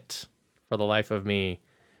can't, for the life of me,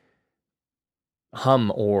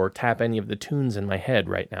 hum or tap any of the tunes in my head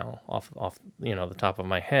right now off the top of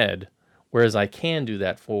my head. Whereas I can do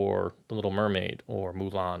that for The Little Mermaid or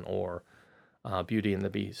Mulan or Beauty and the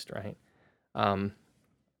Beast, right?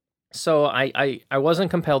 So I wasn't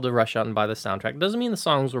compelled to rush out and buy the soundtrack. Doesn't mean the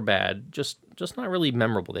songs were bad, just not really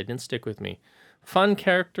memorable. They didn't stick with me. Fun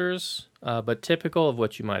characters, but typical of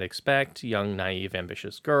what you might expect. Young, naive,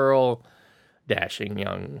 ambitious girl, dashing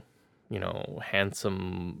young,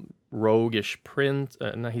 handsome, roguish prince.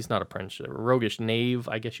 No, he's not a prince. Roguish knave,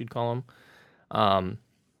 I guess you'd call him.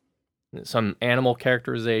 Some animal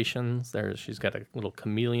characterizations. She's got a little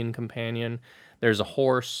chameleon companion. There's a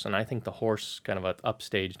horse, and I think the horse kind of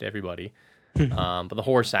upstaged everybody. But the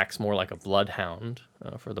horse acts more like a bloodhound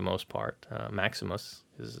for the most part. Maximus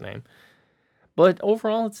is his name. But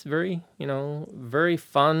overall, it's very, very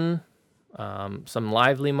fun. Some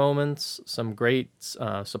lively moments, some great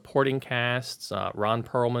supporting casts. Ron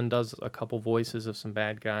Perlman does a couple voices of some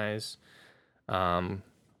bad guys.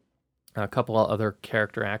 A couple of other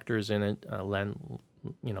character actors in it,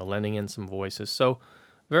 lending in some voices. So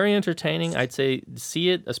very entertaining. I'd say see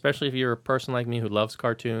it, especially if you're a person like me who loves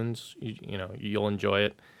cartoons. You'll enjoy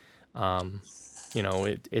it.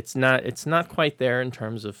 It's not quite there in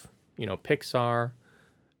terms of Pixar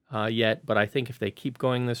yet, but I think if they keep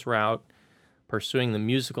going this route, pursuing the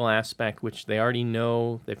musical aspect, which they already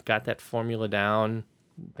know, they've got that formula down.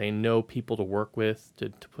 They know people to work with to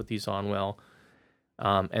put these on well.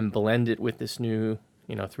 And blend it with this new,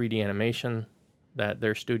 3D animation that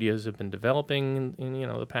their studios have been developing in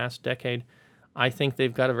the past decade. I think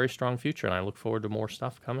they've got a very strong future, and I look forward to more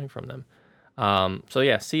stuff coming from them. So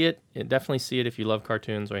yeah, see it. Definitely see it if you love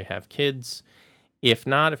cartoons or you have kids. If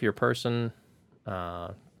not, if you're a person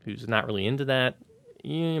who's not really into that,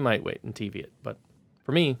 you might wait and TV it. But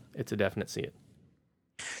for me, it's a definite see it.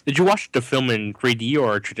 Did you watch the film in 3D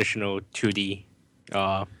or traditional 2D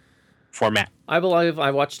format? I believe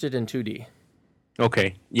I watched it in 2D.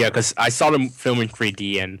 Okay, yeah, because I saw the film in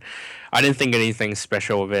 3D and I didn't think anything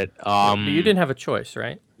special of it. But you didn't have a choice,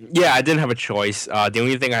 right? Yeah, I didn't have a choice. The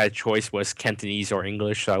only thing I had a choice was Cantonese or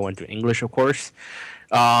English, so I went to English, of course.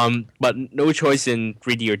 But no choice in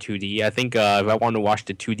 3D or 2D. I think if I want to watch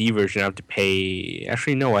the 2D version, I have to pay.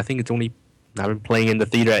 Actually, no, I think it's only. I've been playing in the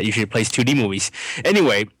theater that usually plays 2D movies.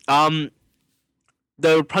 Anyway,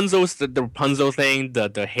 the Rapunzel thing,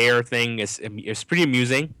 the hair thing is pretty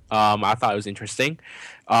amusing. I thought it was interesting,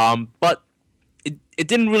 but it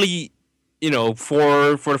didn't really,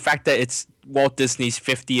 for the fact that it's Walt Disney's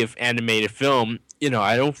 50th animated film,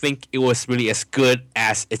 I don't think it was really as good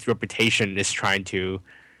as its reputation is trying to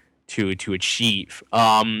achieve.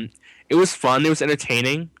 It was fun. It was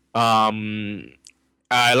entertaining.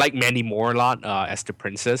 I like Mandy Moore a lot as the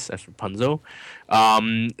princess, as Rapunzel.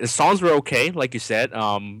 The songs were okay, like you said.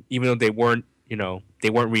 Even though they weren't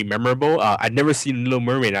really memorable. I'd never seen Little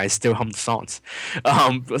Mermaid, and I still hum the songs.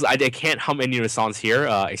 Because I can't hum any of the songs here,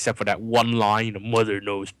 except for that one line, "Mother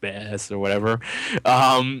knows best" or whatever.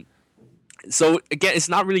 So again, it's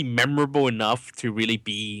not really memorable enough to really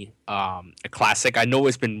be a classic. I know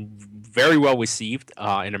it's been very well received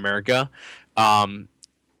in America.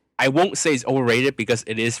 I won't say it's overrated because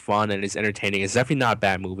it is fun and it's entertaining. It's definitely not a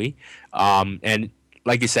bad movie. And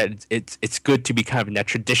like you said, it's good to be kind of in that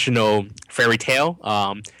traditional fairy tale.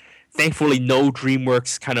 Thankfully, no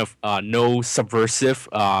DreamWorks kind of no subversive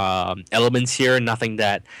elements here. Nothing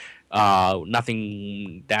that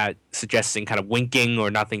suggesting kind of winking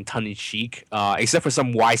or nothing tongue-in-cheek, except for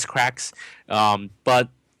some wisecracks. But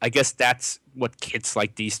I guess that's what kids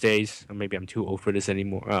like these days. Or maybe I'm too old for this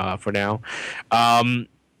anymore. For now.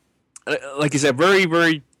 Like you said, very,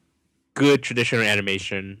 very good traditional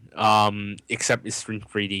animation, except it's in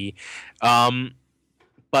 3D.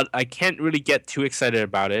 But I can't really get too excited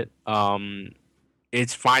about it.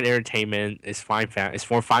 It's fine entertainment. It's fine. It's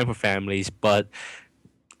more fine for families, but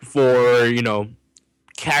for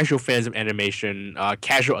casual fans of animation,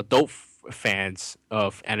 casual adult fans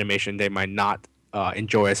of animation, they might not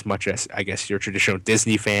enjoy as much as I guess your traditional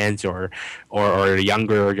Disney fans or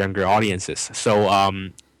younger audiences. So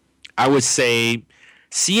I would say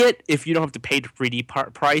see it if you don't have to pay the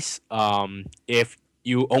 3D price. If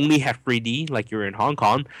you only have 3D, like you're in Hong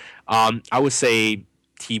Kong, I would say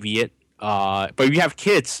TV it. But if you have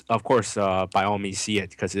kids, of course, by all means see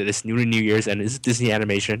it because it is New Year's and it's Disney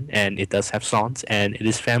animation and it does have songs and it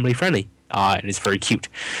is family friendly and it's very cute.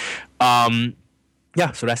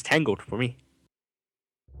 Yeah, so that's Tangled for me.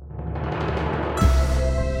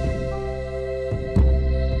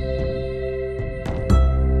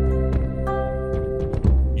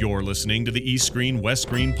 You're listening to the East Screen West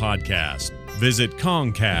Screen podcast. Visit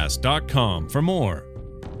Kongcast.com for more.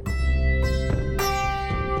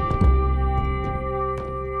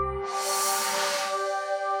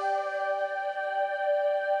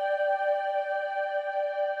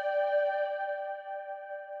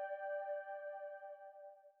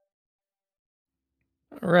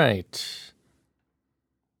 All right.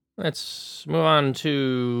 Let's move on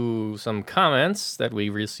to some comments that we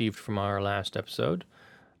received from our last episode.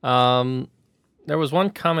 There was one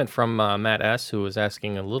comment from Matt S. who was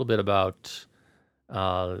asking a little bit about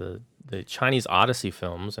the Chinese Odyssey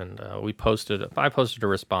films, and I posted a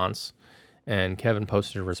response, and Kevin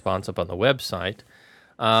posted a response up on the website.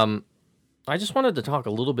 I just wanted to talk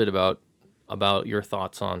a little bit about your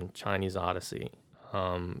thoughts on Chinese Odyssey,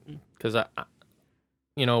 because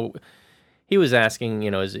he was asking,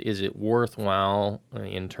 is it worthwhile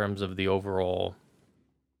in terms of the overall,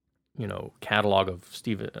 catalog of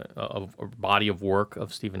of body of work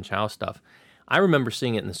of Stephen Chow stuff. I remember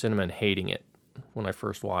seeing it in the cinema and hating it when I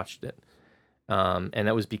first watched it, and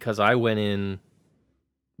that was because I went in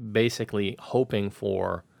basically hoping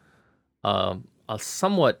for a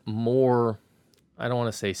somewhat more, I don't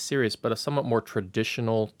want to say serious, but a somewhat more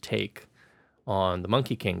traditional take on the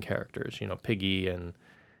Monkey King characters, Piggy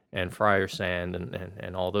and Friar Sand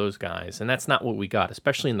and all those guys. And that's not what we got,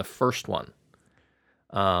 especially in the first one.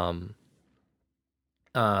 And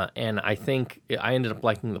I think I ended up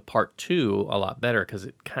liking the part 2 a lot better because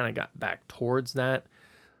it kind of got back towards that.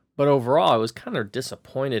 But overall, I was kind of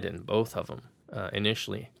disappointed in both of them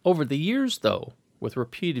initially. Over the years, though, with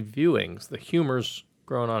repeated viewings, the humor's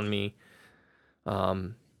grown on me,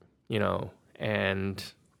 and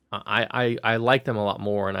I like them a lot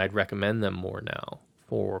more, and I'd recommend them more now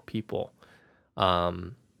for people.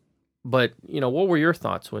 But what were your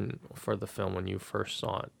thoughts for the film when you first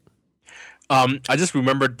saw it? I just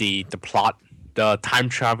remembered the plot, the time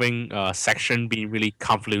traveling section being really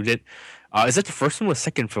convoluted. Is that the first one or the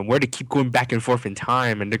second film where they keep going back and forth in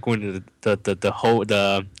time and they're going to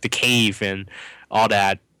the cave and all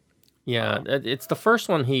that? Yeah, it's the first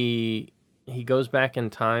one. He goes back in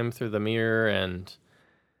time through the mirror, and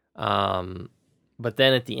but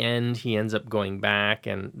then at the end he ends up going back,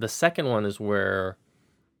 and the second one is where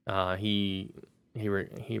he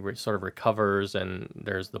sort of recovers, and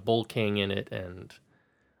there's the Bull King in it, and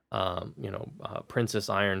Princess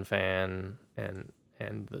Iron Fan, and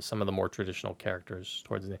some of the more traditional characters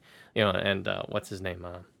towards the and what's his name,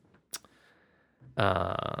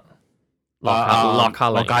 Lok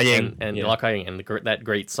Ha-Ling, and Lok Ha-Ling, and that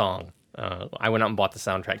great song. I went out and bought the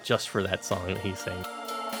soundtrack just for that song that he sang.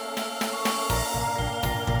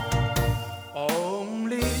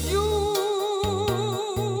 Only you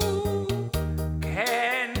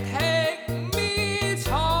can take me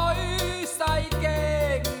choice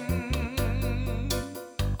again.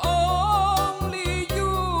 Only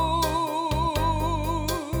you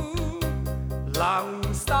lòng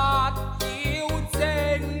sát yêu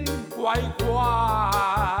trên quay qua.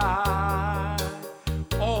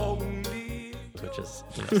 Which is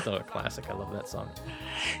still a classic. I love that song.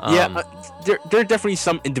 There are definitely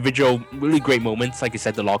some individual really great moments, like you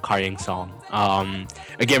said, the Lok Ha-Ling song.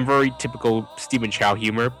 Again, very typical Stephen Chow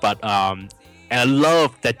humor, but and I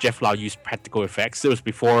love that Jeff Lau used practical effects. It was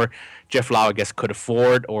before Jeff Lau, I guess, could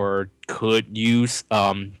afford or could use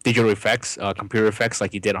digital effects, computer effects,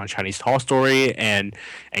 like he did on Chinese Tall Story and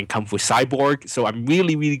Kung Fu Cyborg. So I'm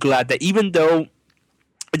really, really glad that even though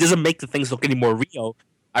it doesn't make the things look any more real,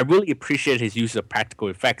 I really appreciate his use of practical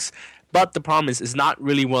effects. But the problem is, it's not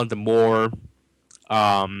really one of the more...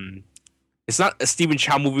 it's not a Stephen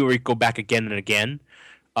Chow movie where you go back again and again.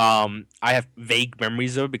 I have vague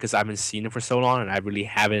memories of it because I haven't seen it for so long, and I really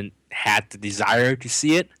haven't had the desire to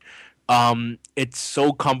see it. It's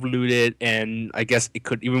so convoluted, and I guess it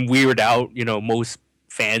could even weird out, most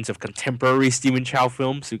fans of contemporary Stephen Chow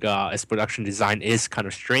films. His production design is kind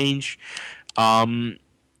of strange.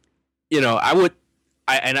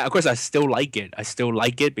 and of course I still like it. I still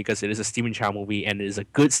like it because it is a Stephen Chow movie and it is a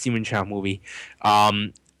good Stephen Chow movie.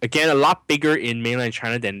 Again, a lot bigger in mainland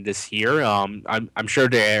China than this here. I'm sure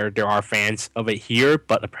there are fans of it here,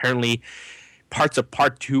 but apparently parts of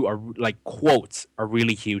part 2 are like quotes are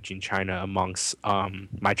really huge in China amongst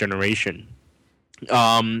my generation.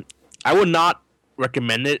 I would not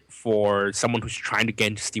recommend it for someone who's trying to get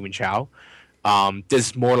into Stephen Chow. This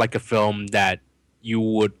is more like a film that you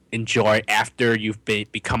would enjoy after you've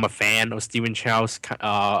become a fan of Stephen Chow's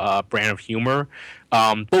brand of humor.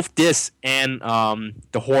 Both this and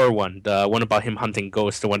the horror one, the one about him hunting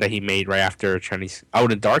ghosts, the one that he made right after Chinese Out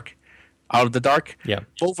of the Dark. Yeah.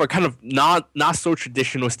 Both are kind of not so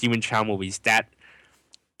traditional Stephen Chow movies. That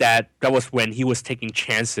was when he was taking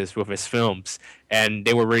chances with his films, and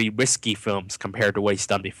they were really risky films compared to what he's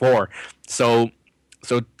done before. So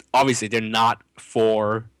obviously they're not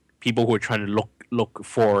for people who are trying to look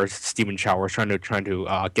for Stephen Chow or trying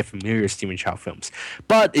to get familiar with Stephen Chow films.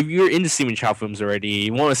 But if you're into Stephen Chow films already,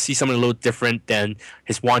 you want to see something a little different than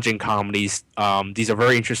his Wanjing comedies. These are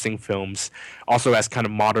very interesting films. Also has kind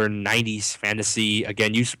of modern 90s fantasy.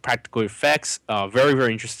 Again, use of practical effects. Very,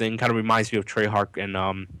 very interesting. Kind of reminds me of Treyarch and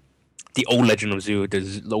the old Legend of Zoo,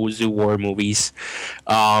 the old Zoo War movies.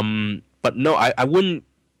 But no, I wouldn't.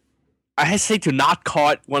 I hesitate to not call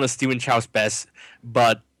it one of Stephen Chow's best,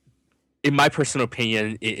 but in my personal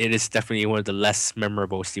opinion, it is definitely one of the less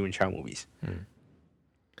memorable Stephen Chow movies.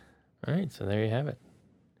 All right, so there you have it.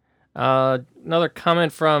 Another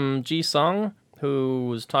comment from Ji Sung, who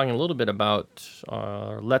was talking a little bit about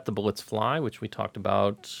Let the Bullets Fly, which we talked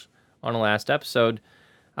about on the last episode.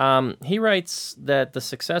 He writes that the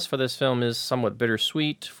success for this film is somewhat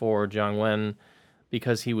bittersweet for Jiang Wen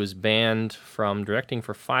because he was banned from directing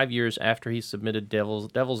for 5 years after he submitted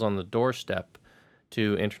Devils on the Doorstep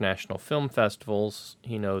to international film festivals.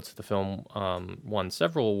 He notes the film won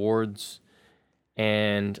several awards,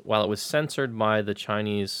 and while it was censored by the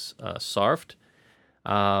Chinese SARFT,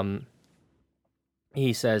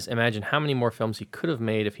 he says, imagine how many more films he could have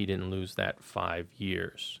made if he didn't lose that 5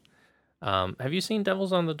 years. Have you seen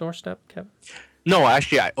Devils on the Doorstep, Kevin? No,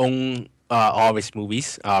 actually, I own all of his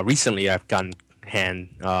movies. Recently, I got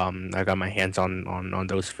my hands on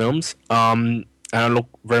those films. And I look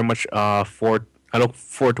very much forward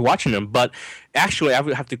to watching them. But actually, I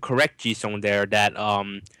would have to correct Ji Sung there that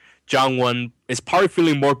Jiang Wen is probably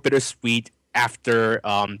feeling more bittersweet after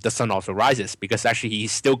The Sun Also Rises, because actually he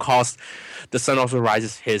still calls The Sun Also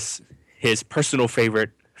Rises his personal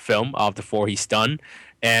favorite film of the 4 he's done,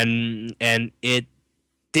 and it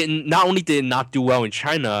not only did it not do well in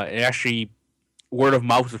China, it actually word of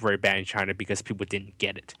mouth was very bad in China because people didn't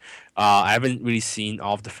get it. I haven't really seen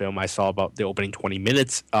all of the film. I saw about the opening 20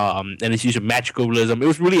 minutes, and its use of magical realism. It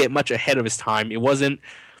was really much ahead of its time. It wasn't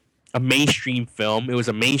a mainstream film. It was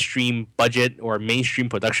a mainstream budget or a mainstream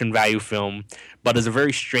production value film, but it's a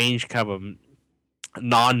very strange kind of a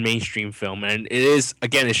non-mainstream film. And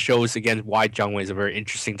it shows again why Jiang Wen is a very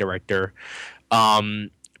interesting director.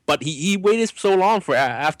 But he waited so long for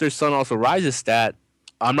after Sun Also Rises that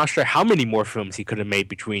I'm not sure how many more films he could have made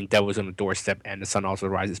between Devils on the Doorstep and The Sun Also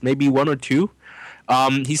Rises. Maybe 1 or 2.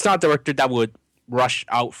 He's not a director that would rush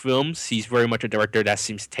out films. He's very much a director that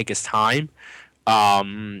seems to take his time.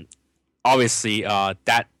 Obviously,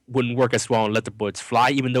 that wouldn't work as well on Let the Bullets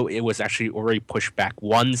Fly, even though it was actually already pushed back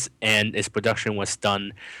once and its production was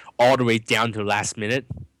done all the way down to the last minute.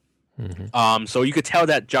 Mm-hmm. So you could tell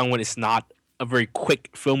that Jiang Wen is not a very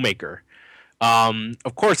quick filmmaker.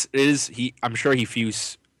 Of course, I'm sure he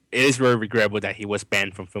feels it is very regrettable that he was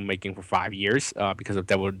banned from filmmaking for 5 years because of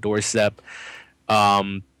Devil on the Doorstep.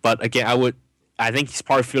 But again, I think he's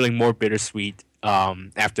probably feeling more bittersweet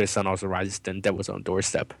after Sun Also Rises than Devil on the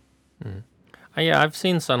Doorstep. Yeah, I've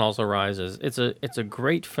seen Sun Also Rises. It's a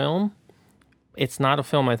great film. It's not a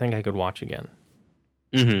film I think I could watch again.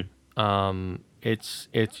 Mm-hmm.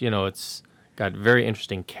 It's got very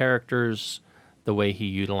interesting characters. The way he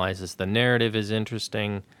utilizes the narrative is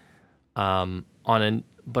interesting. On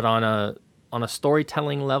a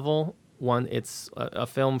storytelling level, it's a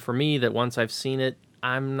film for me that once I've seen it,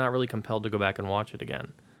 I'm not really compelled to go back and watch it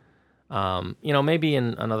again. Maybe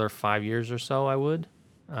in another 5 years or so I would.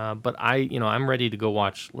 But I'm ready to go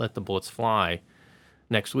watch Let the Bullets Fly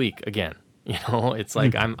next week again. It's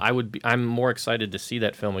like I'm more excited to see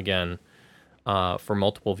that film again. For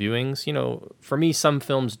multiple viewings. For me, some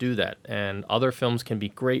films do that, and other films can be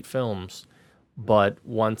great films, but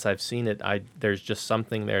once I've seen it, there's just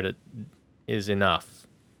something there that is enough,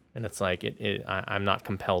 and it's like I'm not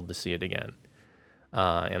compelled to see it again.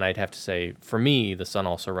 And I'd have to say, for me, The Sun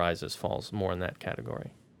Also Rises falls more in that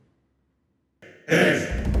category.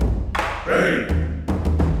 Ready.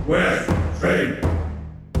 West train.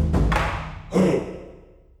 Ho.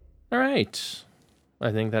 All right.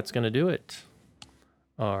 I think that's going to do it.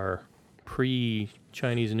 Our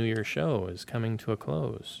pre-Chinese New Year show is coming to a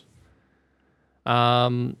close.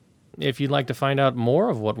 If you'd like to find out more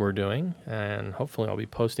of what we're doing, and hopefully I'll be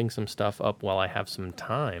posting some stuff up while I have some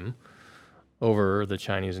time over the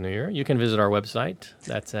Chinese New Year, you can visit our website.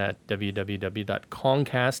 That's at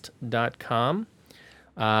www.kongcast.com.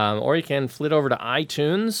 Or you can flit over to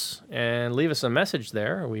iTunes and leave us a message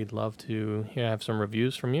there. We'd love to have some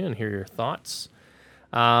reviews from you and hear your thoughts.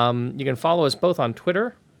 You can follow us both on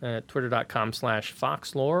Twitter at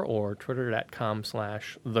twitter.com/foxlore or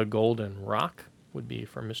twitter.com/thegoldenrock would be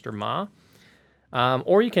for Mr. Ma.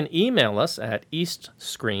 Or you can email us at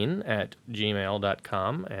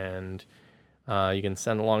eastscreen@gmail.com, and you can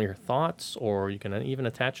send along your thoughts, or you can even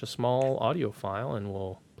attach a small audio file, and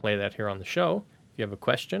we'll play that here on the show if you have a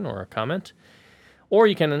question or a comment. Or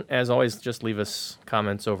you can, as always, just leave us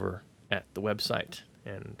comments over at the website,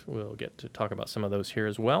 and we'll get to talk about some of those here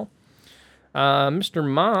as well. Mr.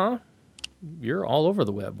 Ma, you're all over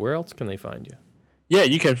the web. Where else can they find you? Yeah,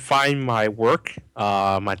 you can find my work,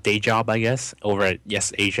 my day job, I guess, over at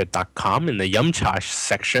yesasia.com in the Yumcha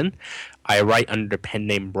section. I write under the pen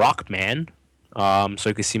name Rockman, so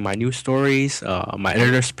you can see my news stories, my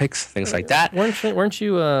editor's picks, things like that. Weren't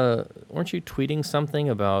you tweeting something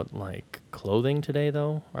about like clothing today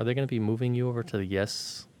though? Are they going to be moving you over to the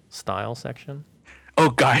Yes Style section?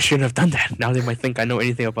 Oh God, I shouldn't have done that. Now they might think I know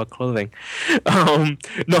anything about clothing. No,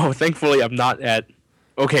 thankfully I'm not at.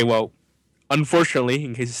 Okay, well. Unfortunately,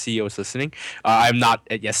 in case the CEO is listening, I'm not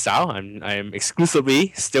at Yes Style. I'm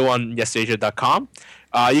exclusively still on yesasia.com.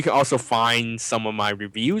 You can also find some of my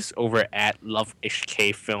reviews over at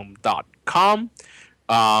lovehkfilm.com.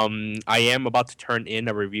 I am about to turn in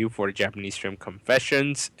a review for the Japanese film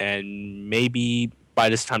Confessions, and maybe by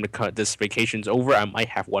this time this vacation's over, I might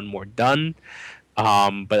have one more done.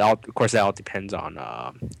 But of course, that all depends on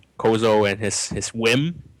Kozo and his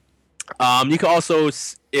whim. You can also,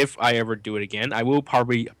 if I ever do it again, I will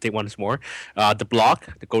probably update once more. The blog,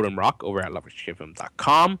 The Golden Rock, over at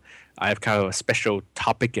lovehkfilm.com. I have kind of a special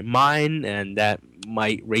topic in mind, and that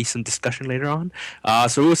might raise some discussion later on.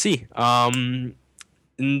 So we'll see. And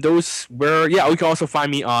those were, you can also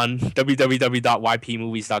find me on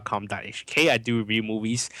www.ypmovies.com.hk. I do review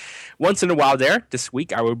movies once in a while there. This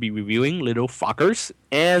week I will be reviewing Little Fockers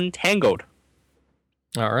and Tangled.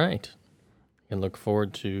 All right. And look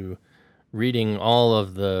forward to reading all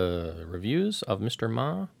of the reviews of Mr.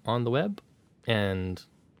 Ma on the web and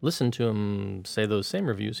listen to him say those same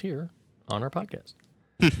reviews here on our podcast.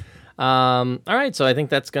 All right, so I think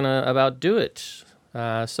that's going to about do it.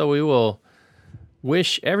 So we will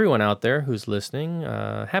wish everyone out there who's listening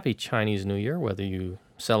happy Chinese New Year, whether you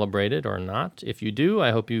celebrate it or not. If you do,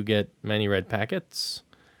 I hope you get many red packets,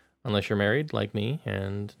 unless you're married like me,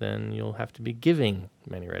 and then you'll have to be giving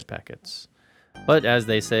many red packets. But as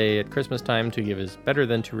they say at Christmas time, to give is better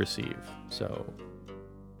than to receive. So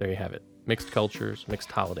there you have it. Mixed cultures, mixed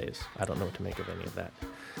holidays. I don't know what to make of any of that.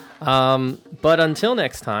 But until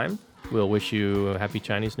next time, we'll wish you a happy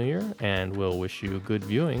Chinese New Year, and we'll wish you good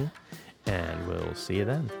viewing, and we'll see you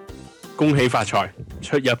then. 恭喜發財，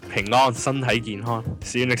出入平安，身體健康。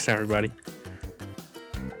See you next time, everybody.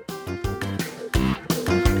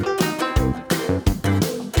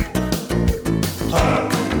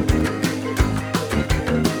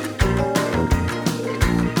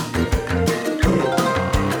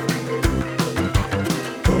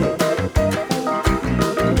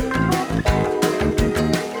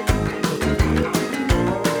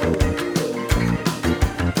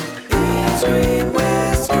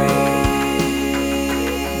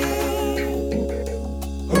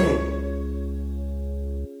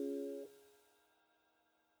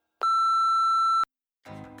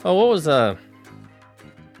 Oh, what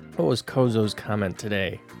was Kozo's comment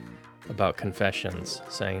today about Confessions,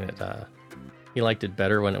 saying that he liked it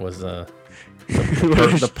better when it was the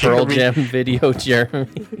Pearl Jam video, Jeremy?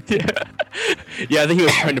 Yeah, I think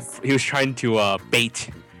he was trying to bait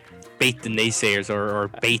the naysayers or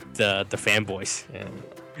bait the fanboys.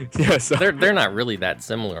 Yeah, so they're not really that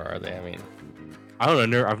similar, are they? I mean, I don't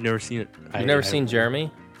know. I've never seen it. You've never seen Jeremy?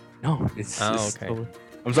 No, it's okay. Totally,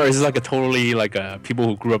 I'm sorry. This is like a totally people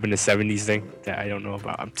who grew up in the 70s thing that I don't know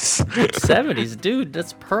about. I'm just 70s, dude.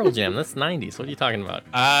 That's Pearl Jam. That's 90s. What are you talking about?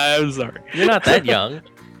 I'm sorry. You're not that young.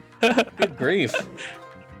 Good grief.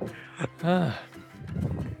 No,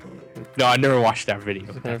 I never watched that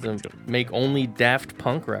video. I have to make only Daft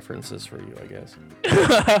Punk references for you, I guess.